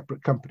two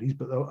separate companies,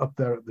 but they're up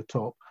there at the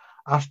top.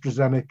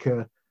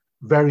 AstraZeneca,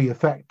 very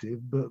effective,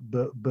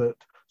 but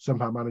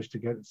somehow managed to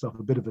get itself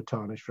a bit of a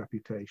tarnished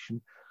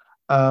reputation.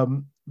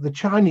 The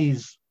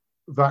Chinese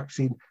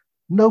vaccine,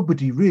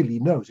 nobody really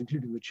knows,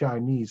 including the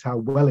Chinese, how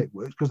well it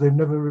works because they've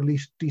never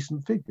released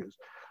decent figures.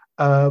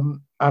 And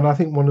I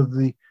think one of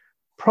the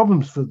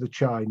problems for the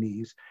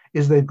Chinese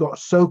is they've got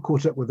so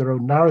caught up with their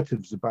own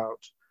narratives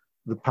about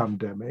the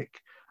pandemic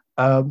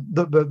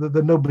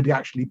that nobody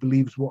actually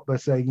believes what they're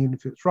saying, even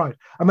if it's right.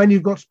 And then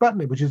you've got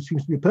Sputnik, which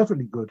seems to be a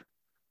perfectly good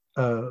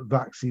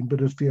vaccine,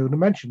 but as Fiona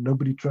mentioned,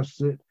 nobody trusts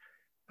it.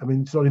 I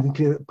mean, it's not even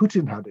clear that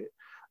Putin had it.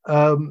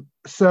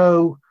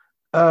 So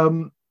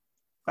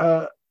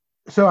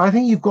I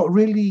think you've got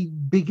really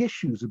big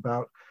issues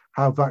about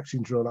how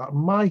vaccines roll out.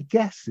 My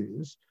guess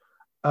is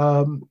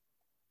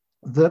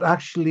that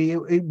actually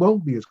it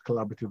won't be as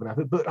collaborative an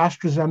effort, but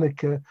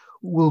AstraZeneca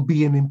will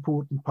be an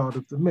important part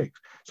of the mix.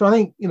 So I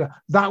think,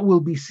 that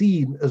will be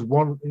seen as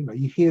one,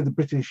 you hear the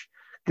British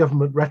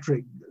government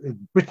rhetoric,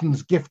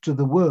 Britain's gift to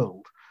the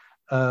world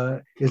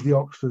is the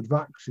Oxford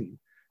vaccine.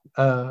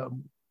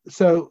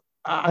 So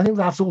I think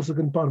that's also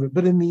going to be part of it.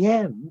 But in the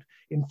end,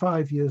 in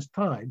 5 years'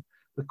 time,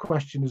 the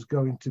question is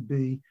going to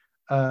be,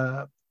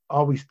 are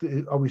we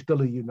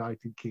still a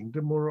United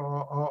Kingdom, or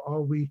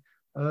are we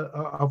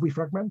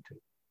fragmented?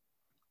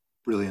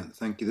 Brilliant,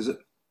 thank you.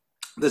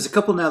 There's a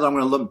couple now that I'm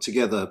going to lump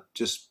together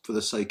just for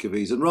the sake of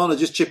ease. And Rana,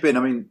 just chip in.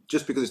 I mean,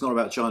 just because it's not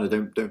about China,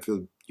 don't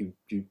feel you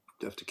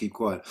have to keep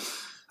quiet.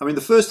 I mean,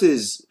 the first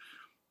is,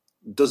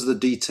 does the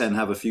D10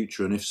 have a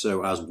future, and if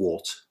so, as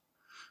what?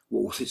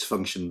 What will its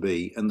function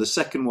be? And the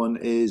second one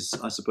is,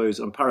 I suppose,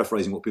 I'm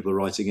paraphrasing what people are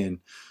writing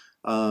in.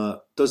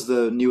 Does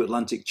the New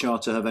Atlantic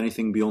Charter have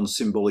anything beyond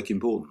symbolic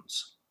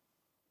importance?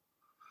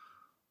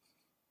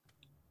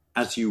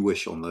 As you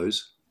wish on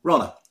those.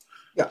 Rana.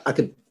 Yeah, I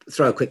could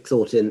throw a quick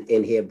thought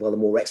in here while the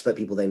more expert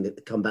people then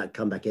come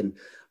back in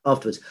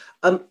afterwards.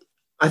 I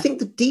think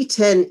the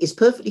D10 is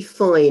perfectly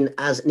fine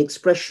as an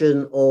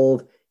expression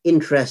of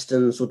interest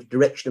and sort of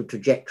direction of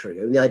trajectory.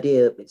 And the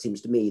idea, it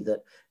seems to me,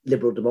 that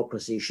liberal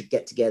democracies should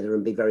get together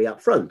and be very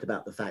upfront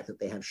about the fact that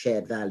they have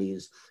shared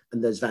values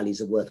and those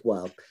values are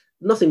worthwhile.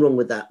 Nothing wrong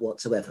with that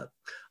whatsoever.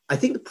 I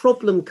think the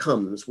problem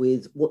comes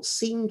with what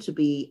seem to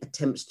be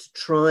attempts to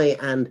try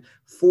and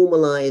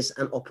formalize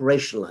and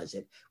operationalize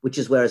it, which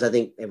is whereas I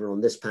think everyone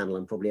on this panel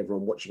and probably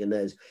everyone watching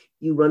knows,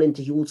 you run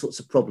into all sorts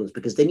of problems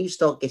because then you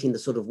start getting the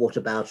sort of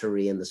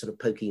whataboutery and the sort of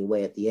poking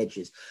away at the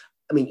edges.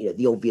 I mean,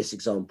 the obvious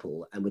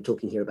example, and we're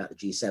talking here about the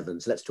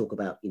G7, so let's talk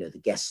about,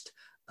 the guest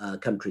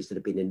countries that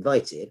have been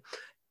invited.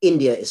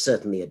 India is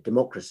certainly a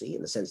democracy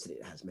in the sense that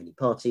it has many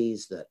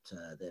parties, that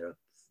there are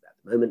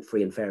the moment,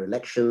 free and fair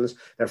elections.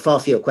 There are far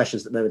fewer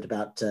questions at the moment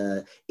about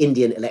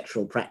Indian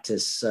electoral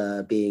practice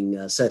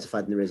being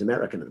certified than there is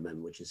American at the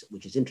moment,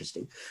 which is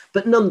interesting.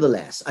 But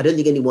nonetheless, I don't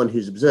think anyone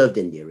who's observed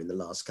India in the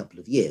last couple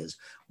of years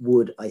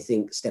would, I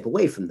think, step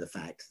away from the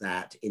fact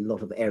that in a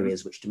lot of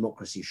areas which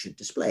democracy should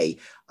display,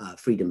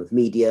 freedom of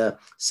media,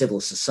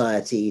 civil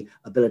society,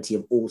 ability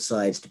of all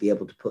sides to be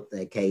able to put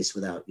their case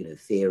without,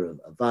 fear of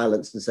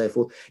violence and so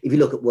forth. If you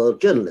look at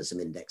world journalism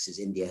indexes,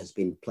 India has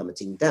been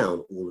plummeting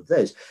down all of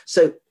those.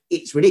 So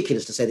it's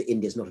ridiculous to say that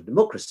India is not a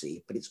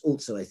democracy, but it's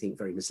also, I think,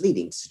 very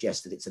misleading to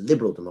suggest that it's a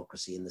liberal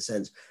democracy in the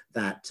sense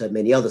that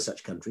many other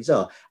such countries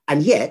are.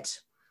 And yet,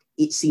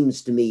 it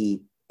seems to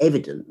me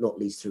evident, not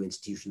least through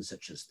institutions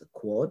such as the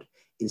Quad,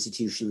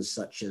 institutions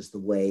such as the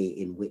way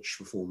in which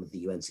reform of the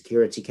UN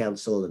Security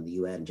Council and the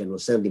UN General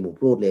Assembly more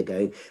broadly are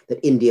going,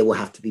 that India will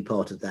have to be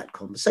part of that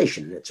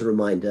conversation. And it's a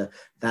reminder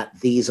that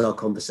these are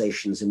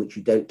conversations in which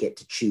you don't get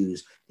to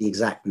choose the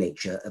exact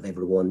nature of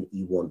everyone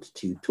you want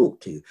to talk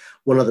to.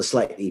 One other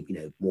slightly,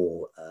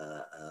 more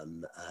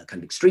kind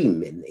of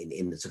extreme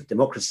in the sort of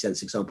democracy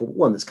sense example, but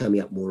one that's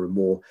coming up more and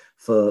more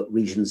for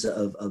regions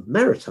of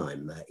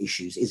maritime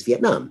issues is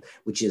Vietnam,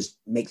 which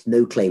makes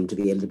no claim to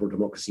be a liberal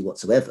democracy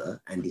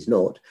whatsoever and is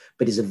not,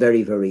 but is a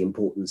very, very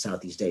important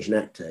Southeast Asian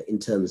actor in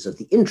terms of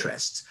the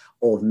interests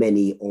of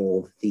many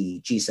of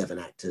the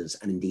G7 actors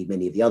and indeed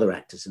many of the other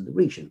actors in the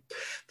region.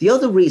 The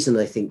other reason,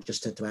 I think,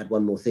 just to add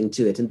one more thing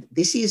to it, and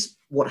this is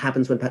what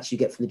happens when perhaps you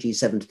get from the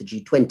G7 to the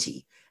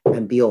G20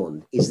 and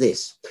beyond, is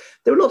this.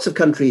 There are lots of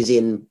countries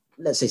in,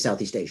 let's say,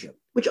 Southeast Asia,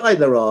 which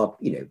either are,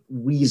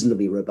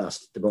 reasonably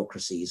robust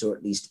democracies or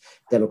at least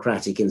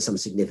democratic in some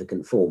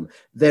significant form,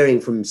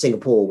 varying from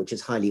Singapore, which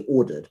is highly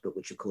ordered, but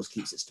which of course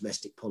keeps its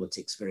domestic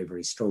politics very,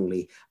 very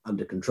strongly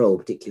under control,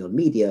 particularly on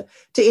media,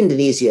 to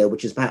Indonesia,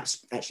 which is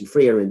perhaps actually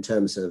freer in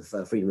terms of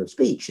freedom of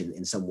speech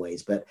in some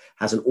ways, but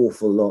has an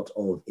awful lot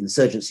of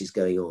insurgencies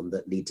going on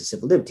that lead to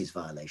civil liberties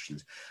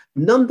violations.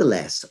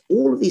 Nonetheless,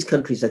 all of these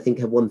countries, I think,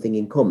 have one thing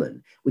in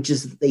common, which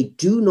is that they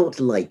do not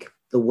like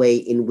the way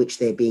in which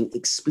they're being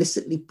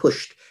explicitly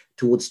pushed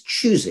towards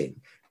choosing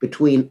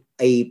between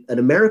an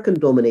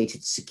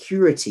American-dominated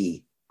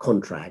security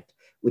contract,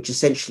 which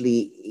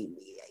essentially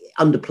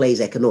underplays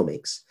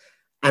economics,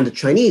 and a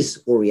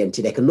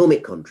Chinese-oriented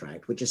economic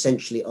contract, which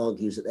essentially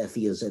argues that their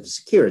fears over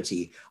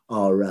security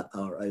are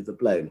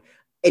overblown.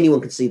 Anyone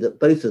can see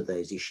that both of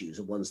those issues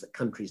are ones that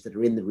countries that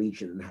are in the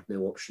region and have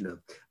no option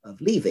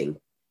of leaving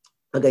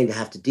are going to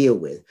have to deal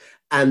with,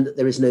 and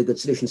there is no good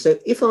solution. So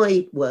if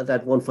I were to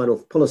add one final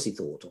policy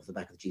thought off the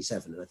back of the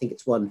G7, and I think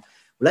it's one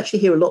we'll actually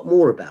hear a lot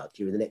more about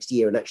during the next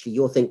year, and actually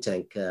your think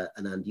tank,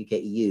 Anand,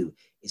 UK-EU,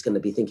 is going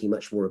to be thinking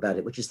much more about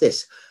it, which is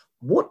this.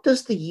 What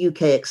does the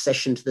UK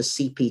accession to the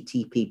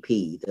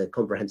CPTPP, the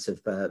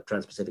Comprehensive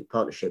Trans-Pacific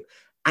Partnership,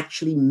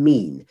 actually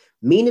mean?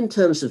 Mean in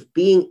terms of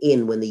being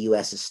in when the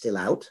US is still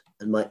out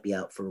and might be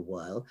out for a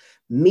while,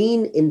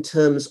 mean in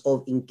terms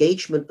of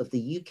engagement of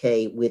the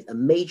UK with a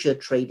major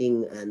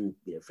trading and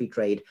free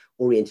trade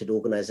oriented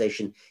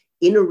organization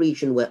in a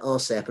region where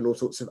RCEP and all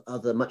sorts of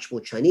other much more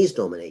Chinese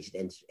dominated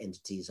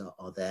entities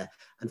are there.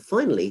 And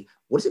finally,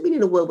 what does it mean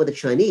in a world where the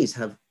Chinese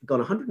have gone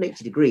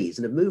 180 degrees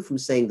and have moved from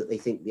saying that they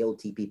think the old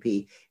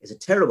TPP is a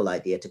terrible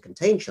idea to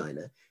contain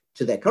China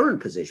to their current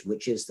position,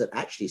 which is that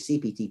actually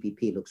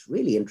CPTPP looks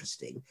really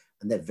interesting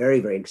and they're very,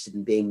 very interested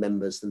in being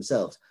members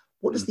themselves.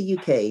 What does the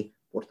UK,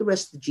 what do the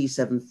rest of the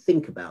G7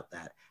 think about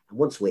that? And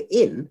once we're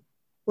in,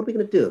 what are we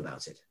going to do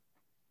about it?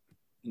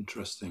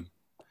 Interesting.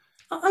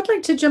 I'd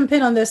like to jump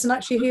in on this and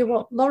actually hear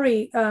what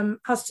Laurie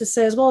has to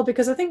say as well,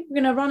 because I think,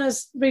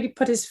 Rana's really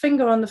put his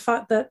finger on the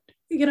fact that,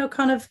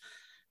 kind of,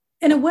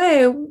 in a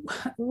way,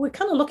 we're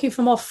kind of looking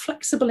for more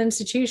flexible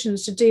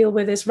institutions to deal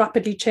with this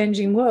rapidly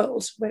changing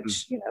world,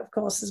 which, of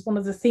course, is one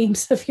of the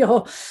themes of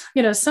your,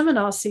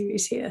 seminar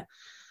series here.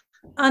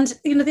 And,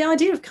 the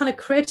idea of kind of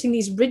creating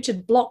these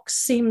rigid blocks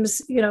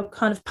seems,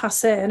 kind of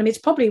passé. And I mean, it's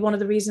probably one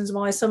of the reasons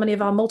why so many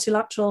of our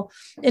multilateral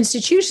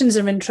institutions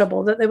are in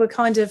trouble, that they were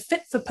kind of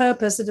fit for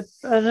purpose at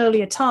an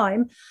earlier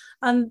time.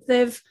 And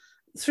they've,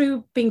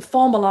 through being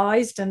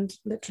formalized and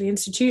literally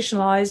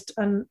institutionalized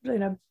and,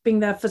 being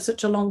there for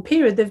such a long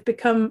period, they've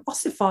become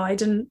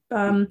ossified and,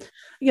 kind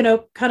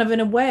of in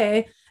a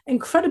way,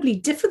 incredibly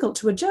difficult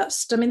to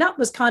adjust. I mean, that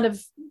was kind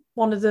of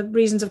one of the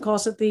reasons, of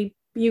course, that the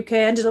UK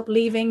ended up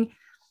leaving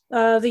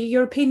the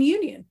European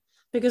Union,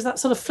 because that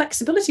sort of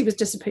flexibility was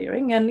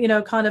disappearing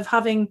and, kind of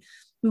having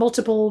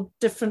multiple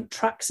different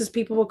tracks, as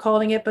people were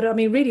calling it. But I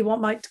mean, really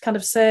one might kind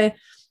of say,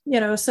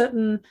 a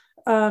certain,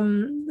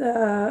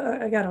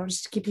 again, I'll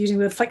just keep using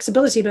the word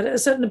flexibility, but a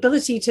certain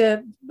ability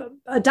to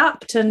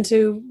adapt and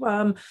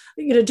to,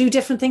 do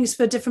different things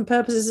for different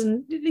purposes.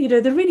 And,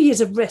 there really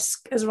is a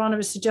risk, as Rana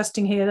is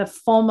suggesting here, of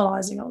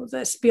formalizing all of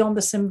this beyond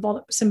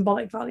the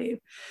symbolic value.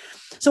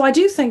 So I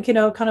do think,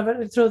 kind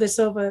of throw this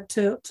over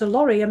to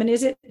Laurie. I mean,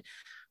 is it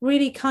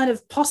really kind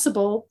of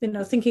possible,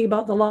 thinking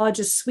about the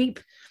larger sweep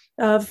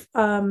of,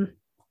 of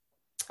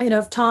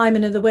time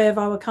and in the way of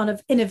our kind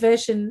of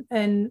innovation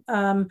and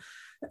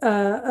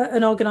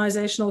an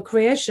organizational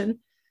creation,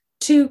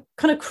 to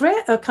kind of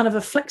create a kind of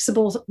a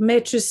flexible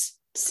matrix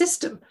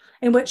system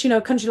in which,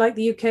 a country like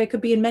the UK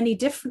could be in many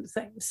different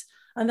things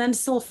and then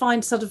still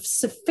find sort of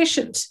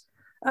sufficient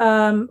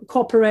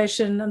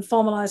cooperation and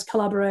formalized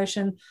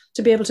collaboration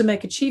to be able to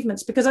make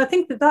achievements. Because I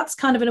think that that's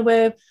kind of, in a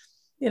way,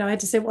 I had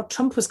to say what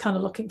Trump was kind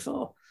of looking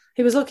for.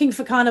 He was looking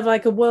for kind of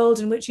like a world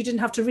in which you didn't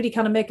have to really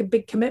kind of make a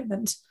big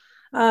commitment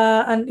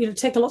and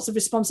take lots of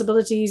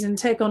responsibilities and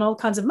take on all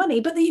kinds of money,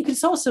 but that you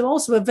could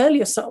also avail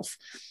yourself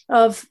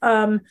of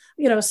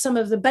some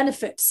of the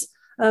benefits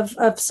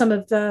of some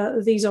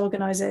of these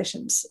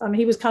organizations.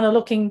 He was kind of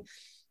looking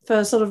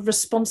for sort of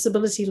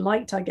responsibility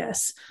light, I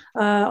guess,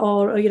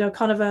 or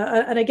kind of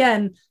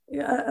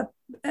a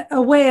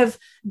way of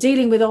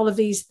dealing with all of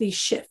these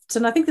shifts.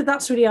 And I think that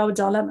that's really our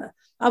dilemma.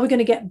 Are we going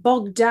to get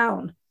bogged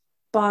down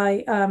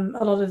by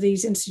a lot of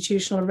these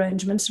institutional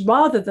arrangements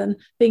rather than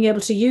being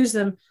able to use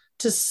them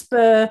to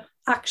spur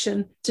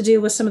action to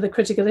deal with some of the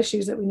critical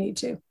issues that we need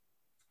to?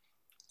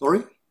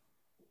 Laurie?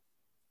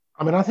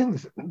 I mean, I think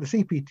the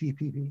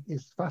CPTPP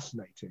is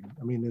fascinating.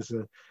 I mean, there's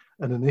an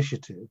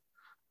initiative,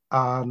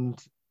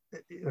 and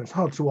it's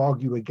hard to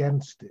argue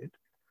against it.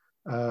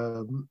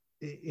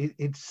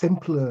 It's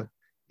simpler.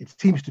 It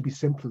seems to be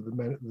simpler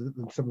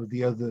than some of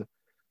the other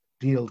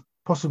deals,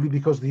 possibly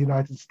because the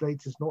United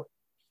States is not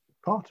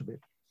part of it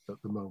at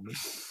the moment.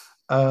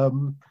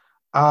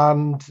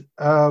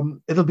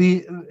 It'll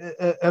be,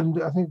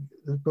 and I think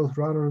both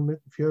Rana and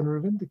Fiona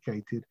have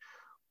indicated,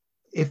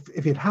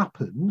 if it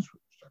happens,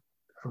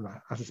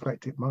 I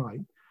suspect it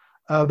might,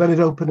 then it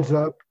opens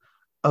up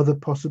other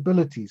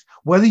possibilities.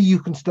 Whether you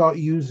can start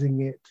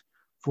using it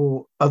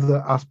for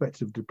other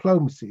aspects of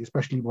diplomacy,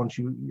 especially once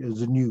you,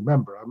 as a new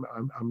member,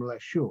 I'm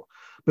less sure.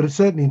 But it's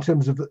certainly, in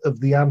terms of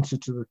the answer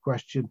to the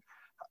question,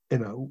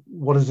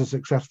 what is a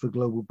success for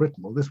global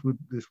Britain? Well, this would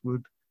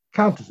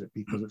counters it,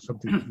 because it's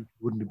something that you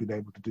wouldn't have been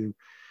able to do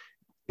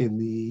in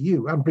the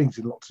EU, and brings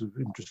in lots of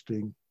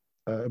interesting,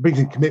 brings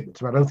in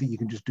commitments. I don't think you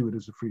can just do it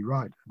as a free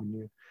ride. I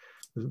mean,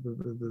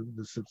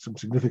 there's some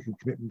significant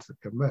commitments that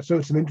come there. So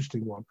it's an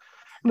interesting one.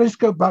 And let's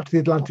go back to the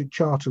Atlantic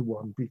Charter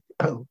one,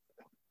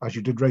 as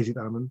you did raise it,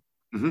 Anand.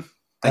 Mm-hmm.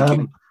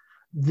 Thank you.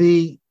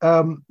 The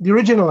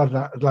original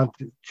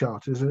Atlantic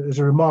Charter is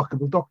a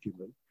remarkable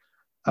document.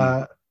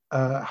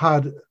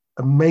 Had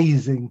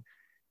amazing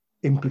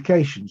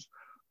implications,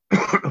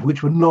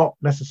 which were not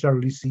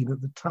necessarily seen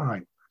at the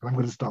time. And I'm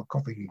going to start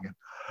coughing again.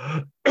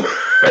 Do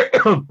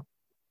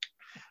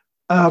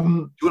you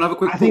want to have a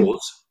quick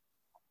pause?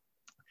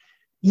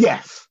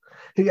 Yes.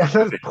 Let's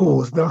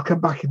pause, then I'll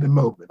come back in a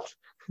moment.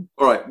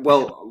 All right.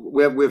 Well,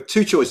 we have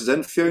two choices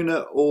then,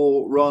 Fiona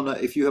or Rana,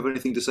 if you have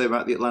anything to say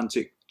about the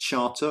Atlantic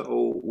Charter,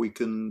 or we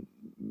can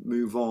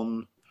move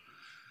on.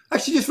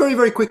 Actually, just very,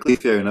 very quickly,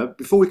 Fiona,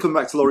 before we come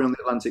back to Laurie on the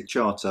Atlantic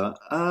Charter,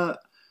 how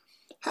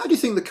do you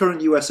think the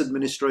current US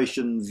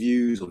administration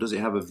views, or does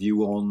it have a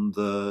view on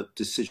the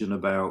decision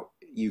about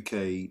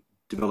UK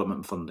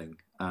development funding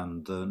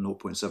and the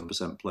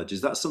 0.7% pledge?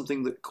 Is that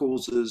something that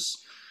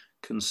causes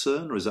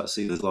concern, or is that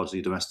seen as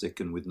largely domestic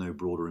and with no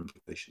broader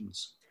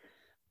implications?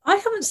 I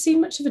haven't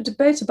seen much of a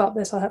debate about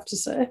this, I have to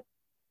say.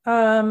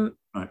 Right.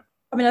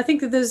 I mean, I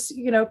think that there's,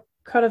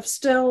 kind of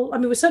still,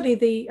 we're certainly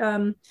the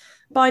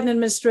Biden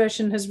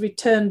administration has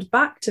returned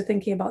back to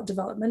thinking about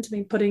development. I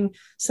mean, putting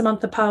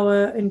Samantha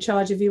Power in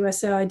charge of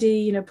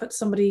USAID, put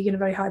somebody,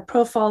 very high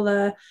profile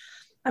there.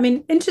 I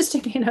mean,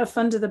 interestingly enough,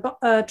 under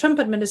the Trump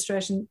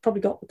administration,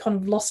 probably got kind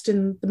of lost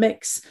in the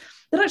mix.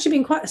 There'd actually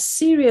been quite a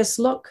serious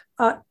look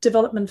at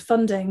development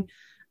funding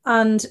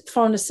and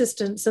foreign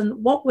assistance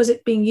and what was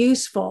it being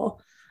used for.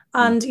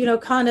 And,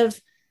 kind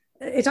of,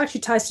 it actually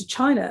ties to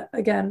China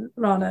again,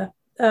 Rana.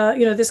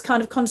 This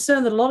kind of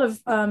concern that a lot of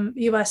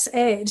US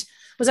aid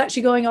was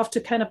actually going off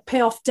to kind of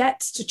pay off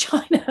debts to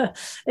China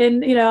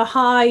in,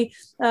 high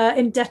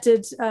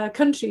indebted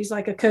countries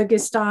like a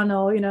Kyrgyzstan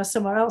or,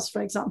 somewhere else,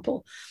 for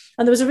example.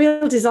 And there was a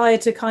real desire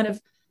to kind of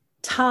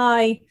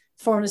tie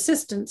foreign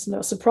assistance,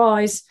 no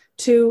surprise,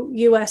 to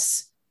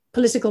US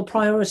political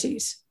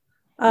priorities.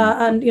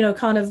 And,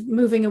 kind of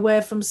moving away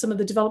from some of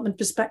the development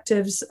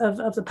perspectives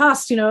of the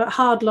past, a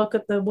hard look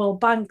at the World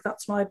Bank.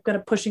 That's why I'm kind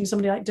of pushing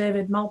somebody like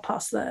David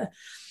Malpass there.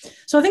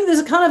 So I think there's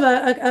a kind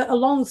of a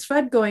long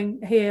thread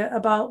going here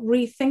about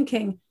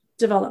rethinking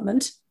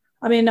development.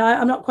 I mean,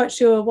 I'm not quite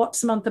sure what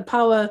Samantha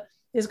Power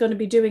is going to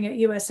be doing at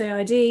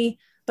USAID,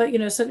 but,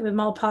 certainly with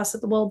Malpass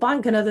at the World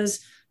Bank and others,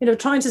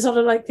 trying to sort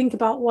of like think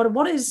about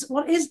what is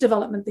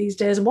development these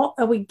days and what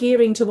are we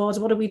gearing towards,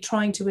 what are we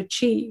trying to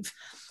achieve?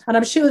 And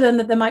I'm sure then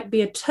that there might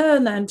be a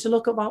turn then to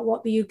look about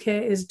what the UK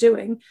is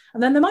doing.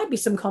 And then there might be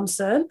some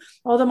concern,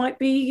 or there might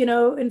be,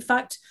 in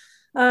fact,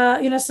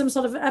 some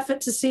sort of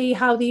effort to see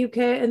how the UK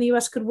and the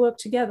US could work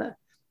together.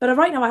 But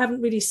right now, I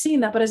haven't really seen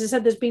that. But as I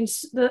said, there's been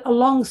a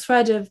long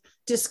thread of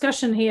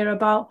discussion here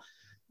about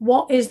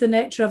what is the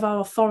nature of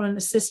our foreign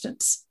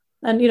assistance.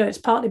 And, it's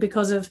partly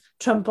because of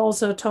Trump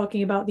also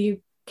talking about the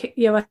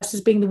US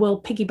as being the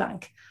world piggy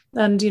bank.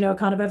 And,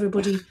 kind of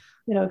everybody,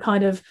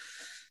 kind of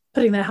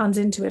putting their hands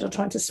into it or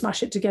trying to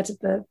smash it to get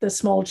at the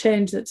small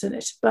change that's in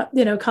it. But,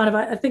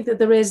 I think that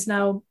there is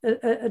now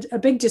a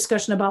big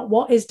discussion about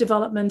what is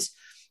development,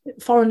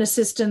 foreign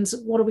assistance,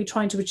 what are we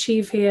trying to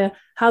achieve here?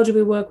 How do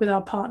we work with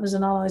our partners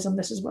and allies on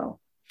this as well?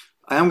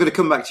 I am going to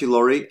come back to you,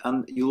 Laurie,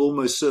 and you'll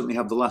almost certainly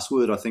have the last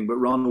word, I think, but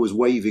Rana was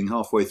waving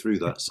halfway through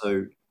that,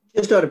 so...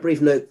 Just to add a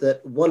brief note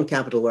that one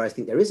capital where I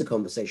think there is a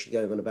conversation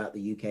going on about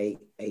the UK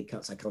aid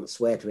cuts, I can't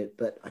swear to it,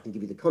 but I can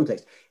give you the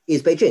context,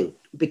 is Beijing.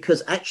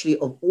 Because actually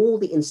of all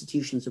the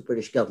institutions of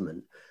British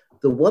government,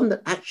 the one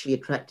that actually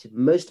attracted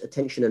most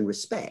attention and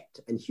respect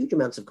and huge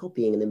amounts of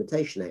copying and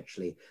imitation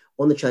actually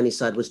on the Chinese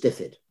side was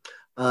DFID.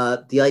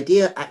 The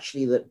idea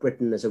actually that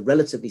Britain as a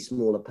relatively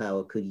smaller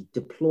power could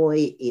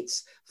deploy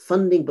its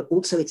funding, but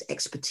also its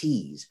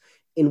expertise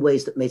in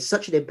ways that made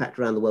such an impact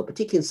around the world,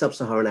 particularly in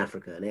sub-Saharan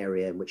Africa, an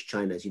area in which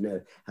China, as you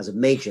know, has a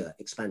major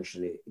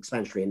expansionary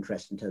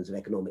interest in terms of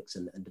economics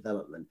and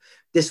development.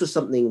 This was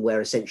something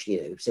where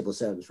essentially, civil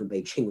servants from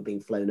Beijing were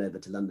being flown over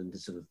to London to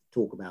sort of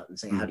talk about and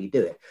say, how do you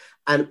do it?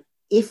 And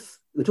if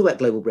we talk about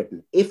global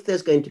Britain, if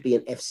there's going to be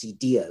an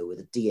FCDO with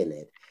a D in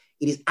it,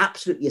 it is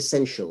absolutely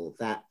essential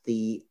that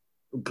the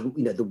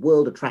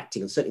world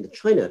attracting and certainly the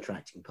China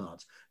attracting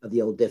parts of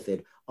the old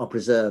DFID are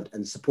preserved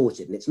and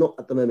supported. And it's not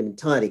at the moment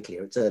entirely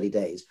clear, it's early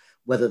days,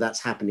 whether that's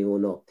happening or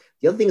not.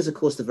 The other thing is, of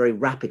course, the very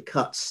rapid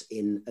cuts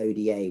in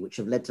ODA, which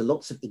have led to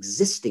lots of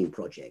existing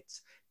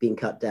projects being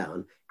cut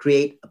down,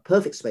 create a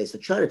perfect space for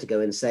China to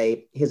go and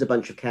say, here's a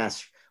bunch of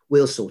cash,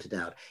 we'll sort it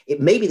out.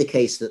 It may be the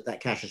case that that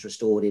cash is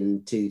restored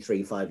in 2,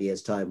 3, 5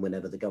 years' time,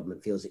 whenever the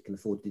government feels it can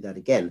afford to do that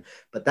again.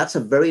 But that's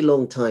a very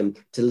long time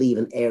to leave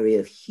an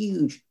area of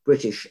huge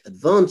British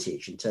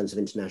advantage in terms of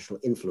international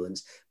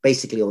influence,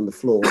 basically on the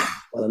floor,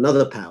 while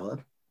another power,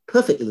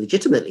 perfectly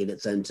legitimately in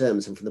its own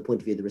terms and from the point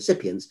of view of the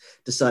recipients,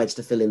 decides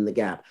to fill in the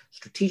gap.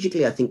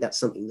 Strategically, I think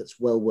that's something that's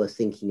well worth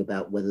thinking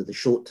about, whether the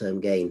short-term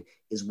gain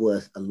is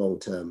worth a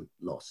long-term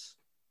loss.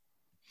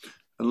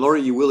 And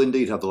Laurie, you will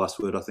indeed have the last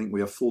word. I think we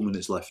have 4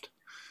 minutes left.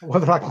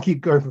 Whether I can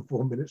keep going for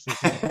 4 minutes.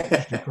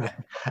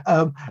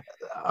 I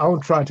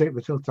won't try and take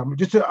the tilt time.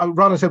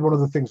 Rana said one of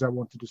the things I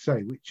wanted to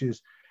say, which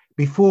is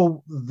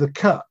before the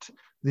cut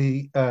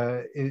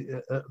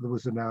that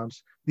was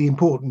announced, the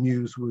important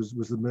news was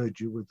the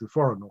merger with the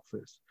Foreign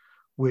Office,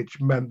 which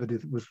meant that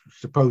it was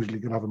supposedly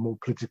going to have a more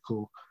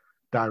political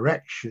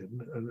direction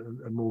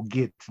and more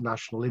geared to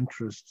national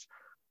interests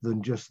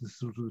than just the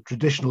sort of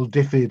traditional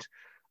DFID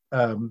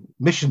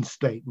mission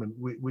statement,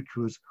 which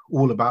was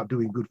all about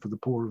doing good for the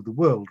poor of the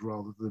world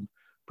rather than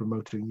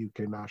promoting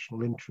UK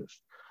national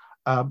interest.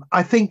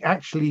 I think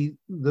actually,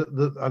 I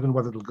don't know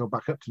whether it'll go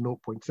back up to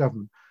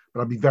 0.7,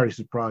 but I'd be very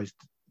surprised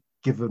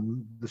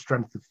given the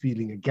strength of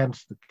feeling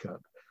against the cut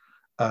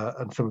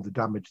and some of the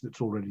damage that's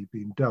already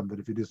been done, that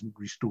if it isn't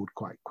restored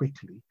quite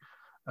quickly,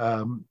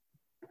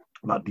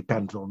 that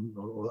depends on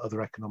other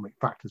economic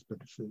factors, but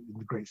in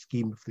the great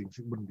scheme of things,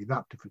 it wouldn't be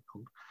that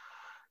difficult.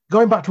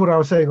 Going back to what I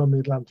was saying on the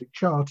Atlantic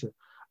Charter,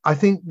 I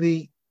think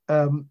the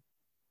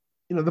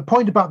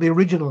point about the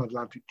original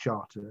Atlantic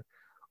Charter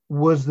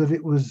was that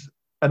it was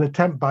an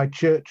attempt by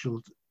Churchill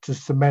to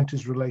cement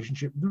his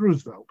relationship with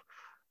Roosevelt.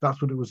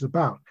 That's what it was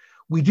about.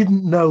 We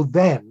didn't know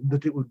then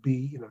that it would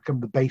be, become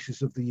the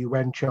basis of the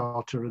UN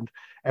Charter and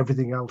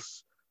everything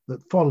else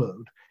that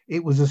followed.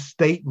 It was a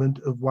statement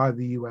of why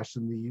the US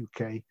and the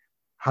UK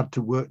had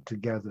to work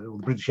together, or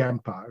the British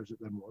Empire as it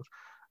then was.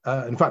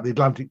 In fact, the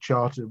Atlantic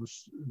Charter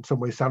was in some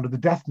ways sounded the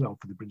death knell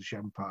for the British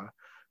Empire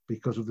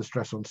because of the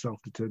stress on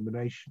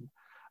self-determination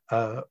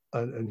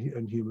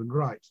and human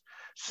rights.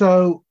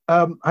 So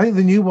I think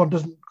the new one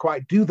doesn't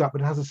quite do that,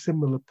 but it has a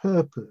similar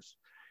purpose.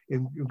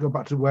 Go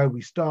back to where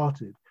we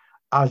started,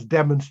 as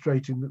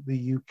demonstrating that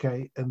the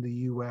UK and the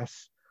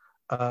US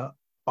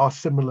are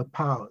similar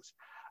powers.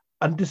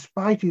 And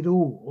despite it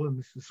all, and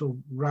this is sort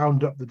of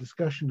round up the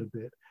discussion a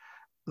bit,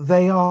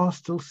 they are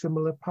still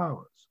similar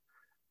powers.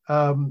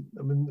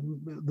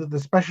 The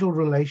special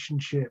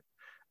relationship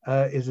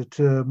is a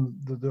term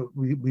that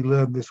we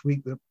learned this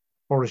week that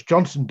Boris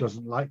Johnson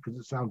doesn't like because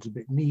it sounds a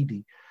bit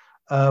needy.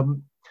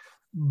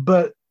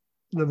 But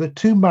the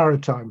two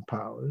maritime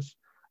powers,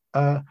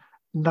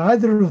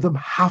 neither of them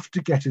have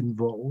to get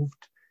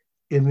involved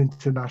in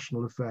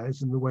international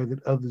affairs in the way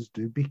that others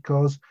do,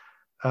 because,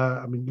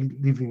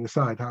 leaving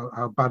aside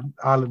how bad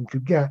Ireland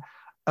could get,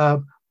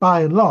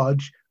 by and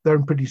large, they're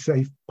in pretty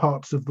safe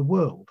parts of the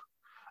world.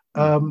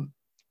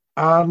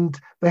 And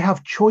they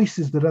have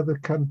choices that other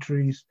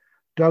countries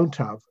don't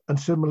have, and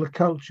similar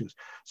cultures.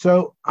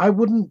 So I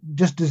wouldn't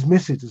just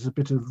dismiss it as a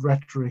bit of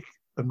rhetoric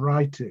and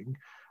writing.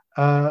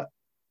 And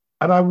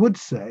I would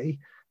say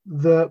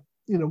that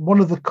one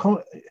of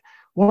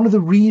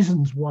the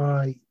reasons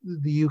why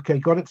the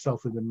UK got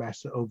itself in the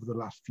mess over the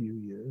last few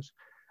years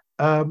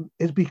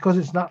is because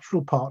its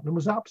natural partner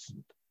was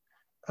absent.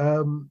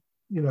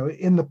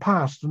 In the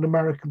past, an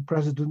American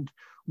president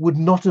would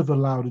not have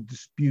allowed a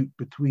dispute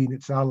between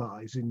its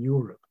allies in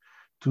Europe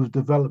to have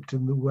developed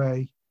in the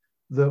way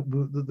that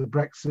the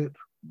Brexit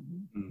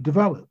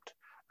developed.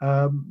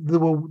 There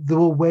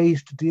were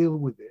ways to deal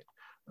with it,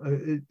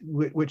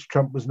 which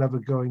Trump was never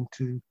going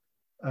to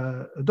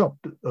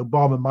adopt.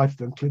 Obama might have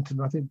done.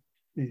 Clinton, I think,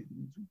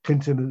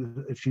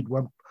 Clinton, if she'd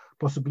won,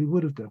 possibly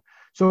would have done.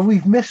 So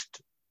we've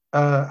missed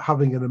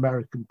having an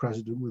American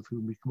president with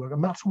whom we can work.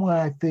 And that's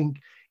why I think,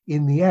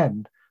 in the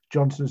end,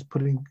 Johnson is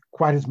putting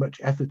quite as much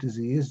effort as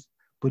he is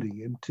putting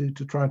into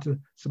trying to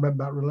cement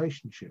that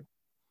relationship.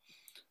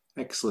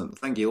 Excellent.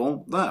 Thank you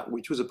on that,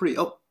 which was a pretty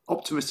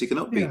optimistic and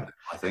upbeat,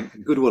 I think. A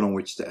good one on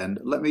which to end.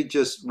 Let me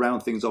just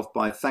round things off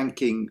by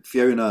thanking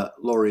Fiona,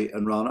 Laurie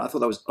and Rana. I thought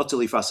that was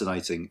utterly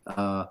fascinating.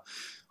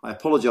 I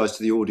apologise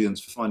to the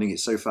audience for finding it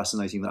so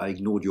fascinating that I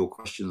ignored your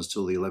questions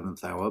till the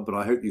 11th hour, but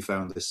I hope you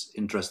found this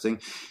interesting.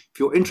 If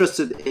you're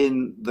interested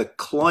in the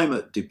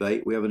climate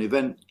debate, we have an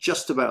event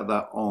just about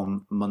that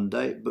on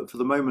Monday. But for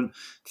the moment,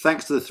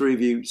 thanks to the three of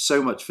you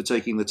so much for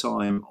taking the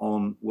time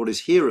on what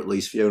is here, at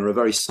least, Fiona, a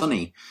very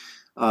sunny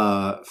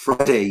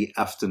Friday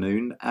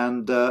afternoon.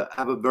 And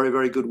have a very,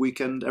 very good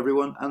weekend,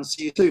 everyone, and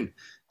see you soon.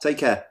 Take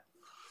care.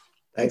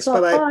 Thanks.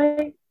 Bye-bye.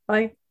 Bye.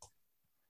 Bye.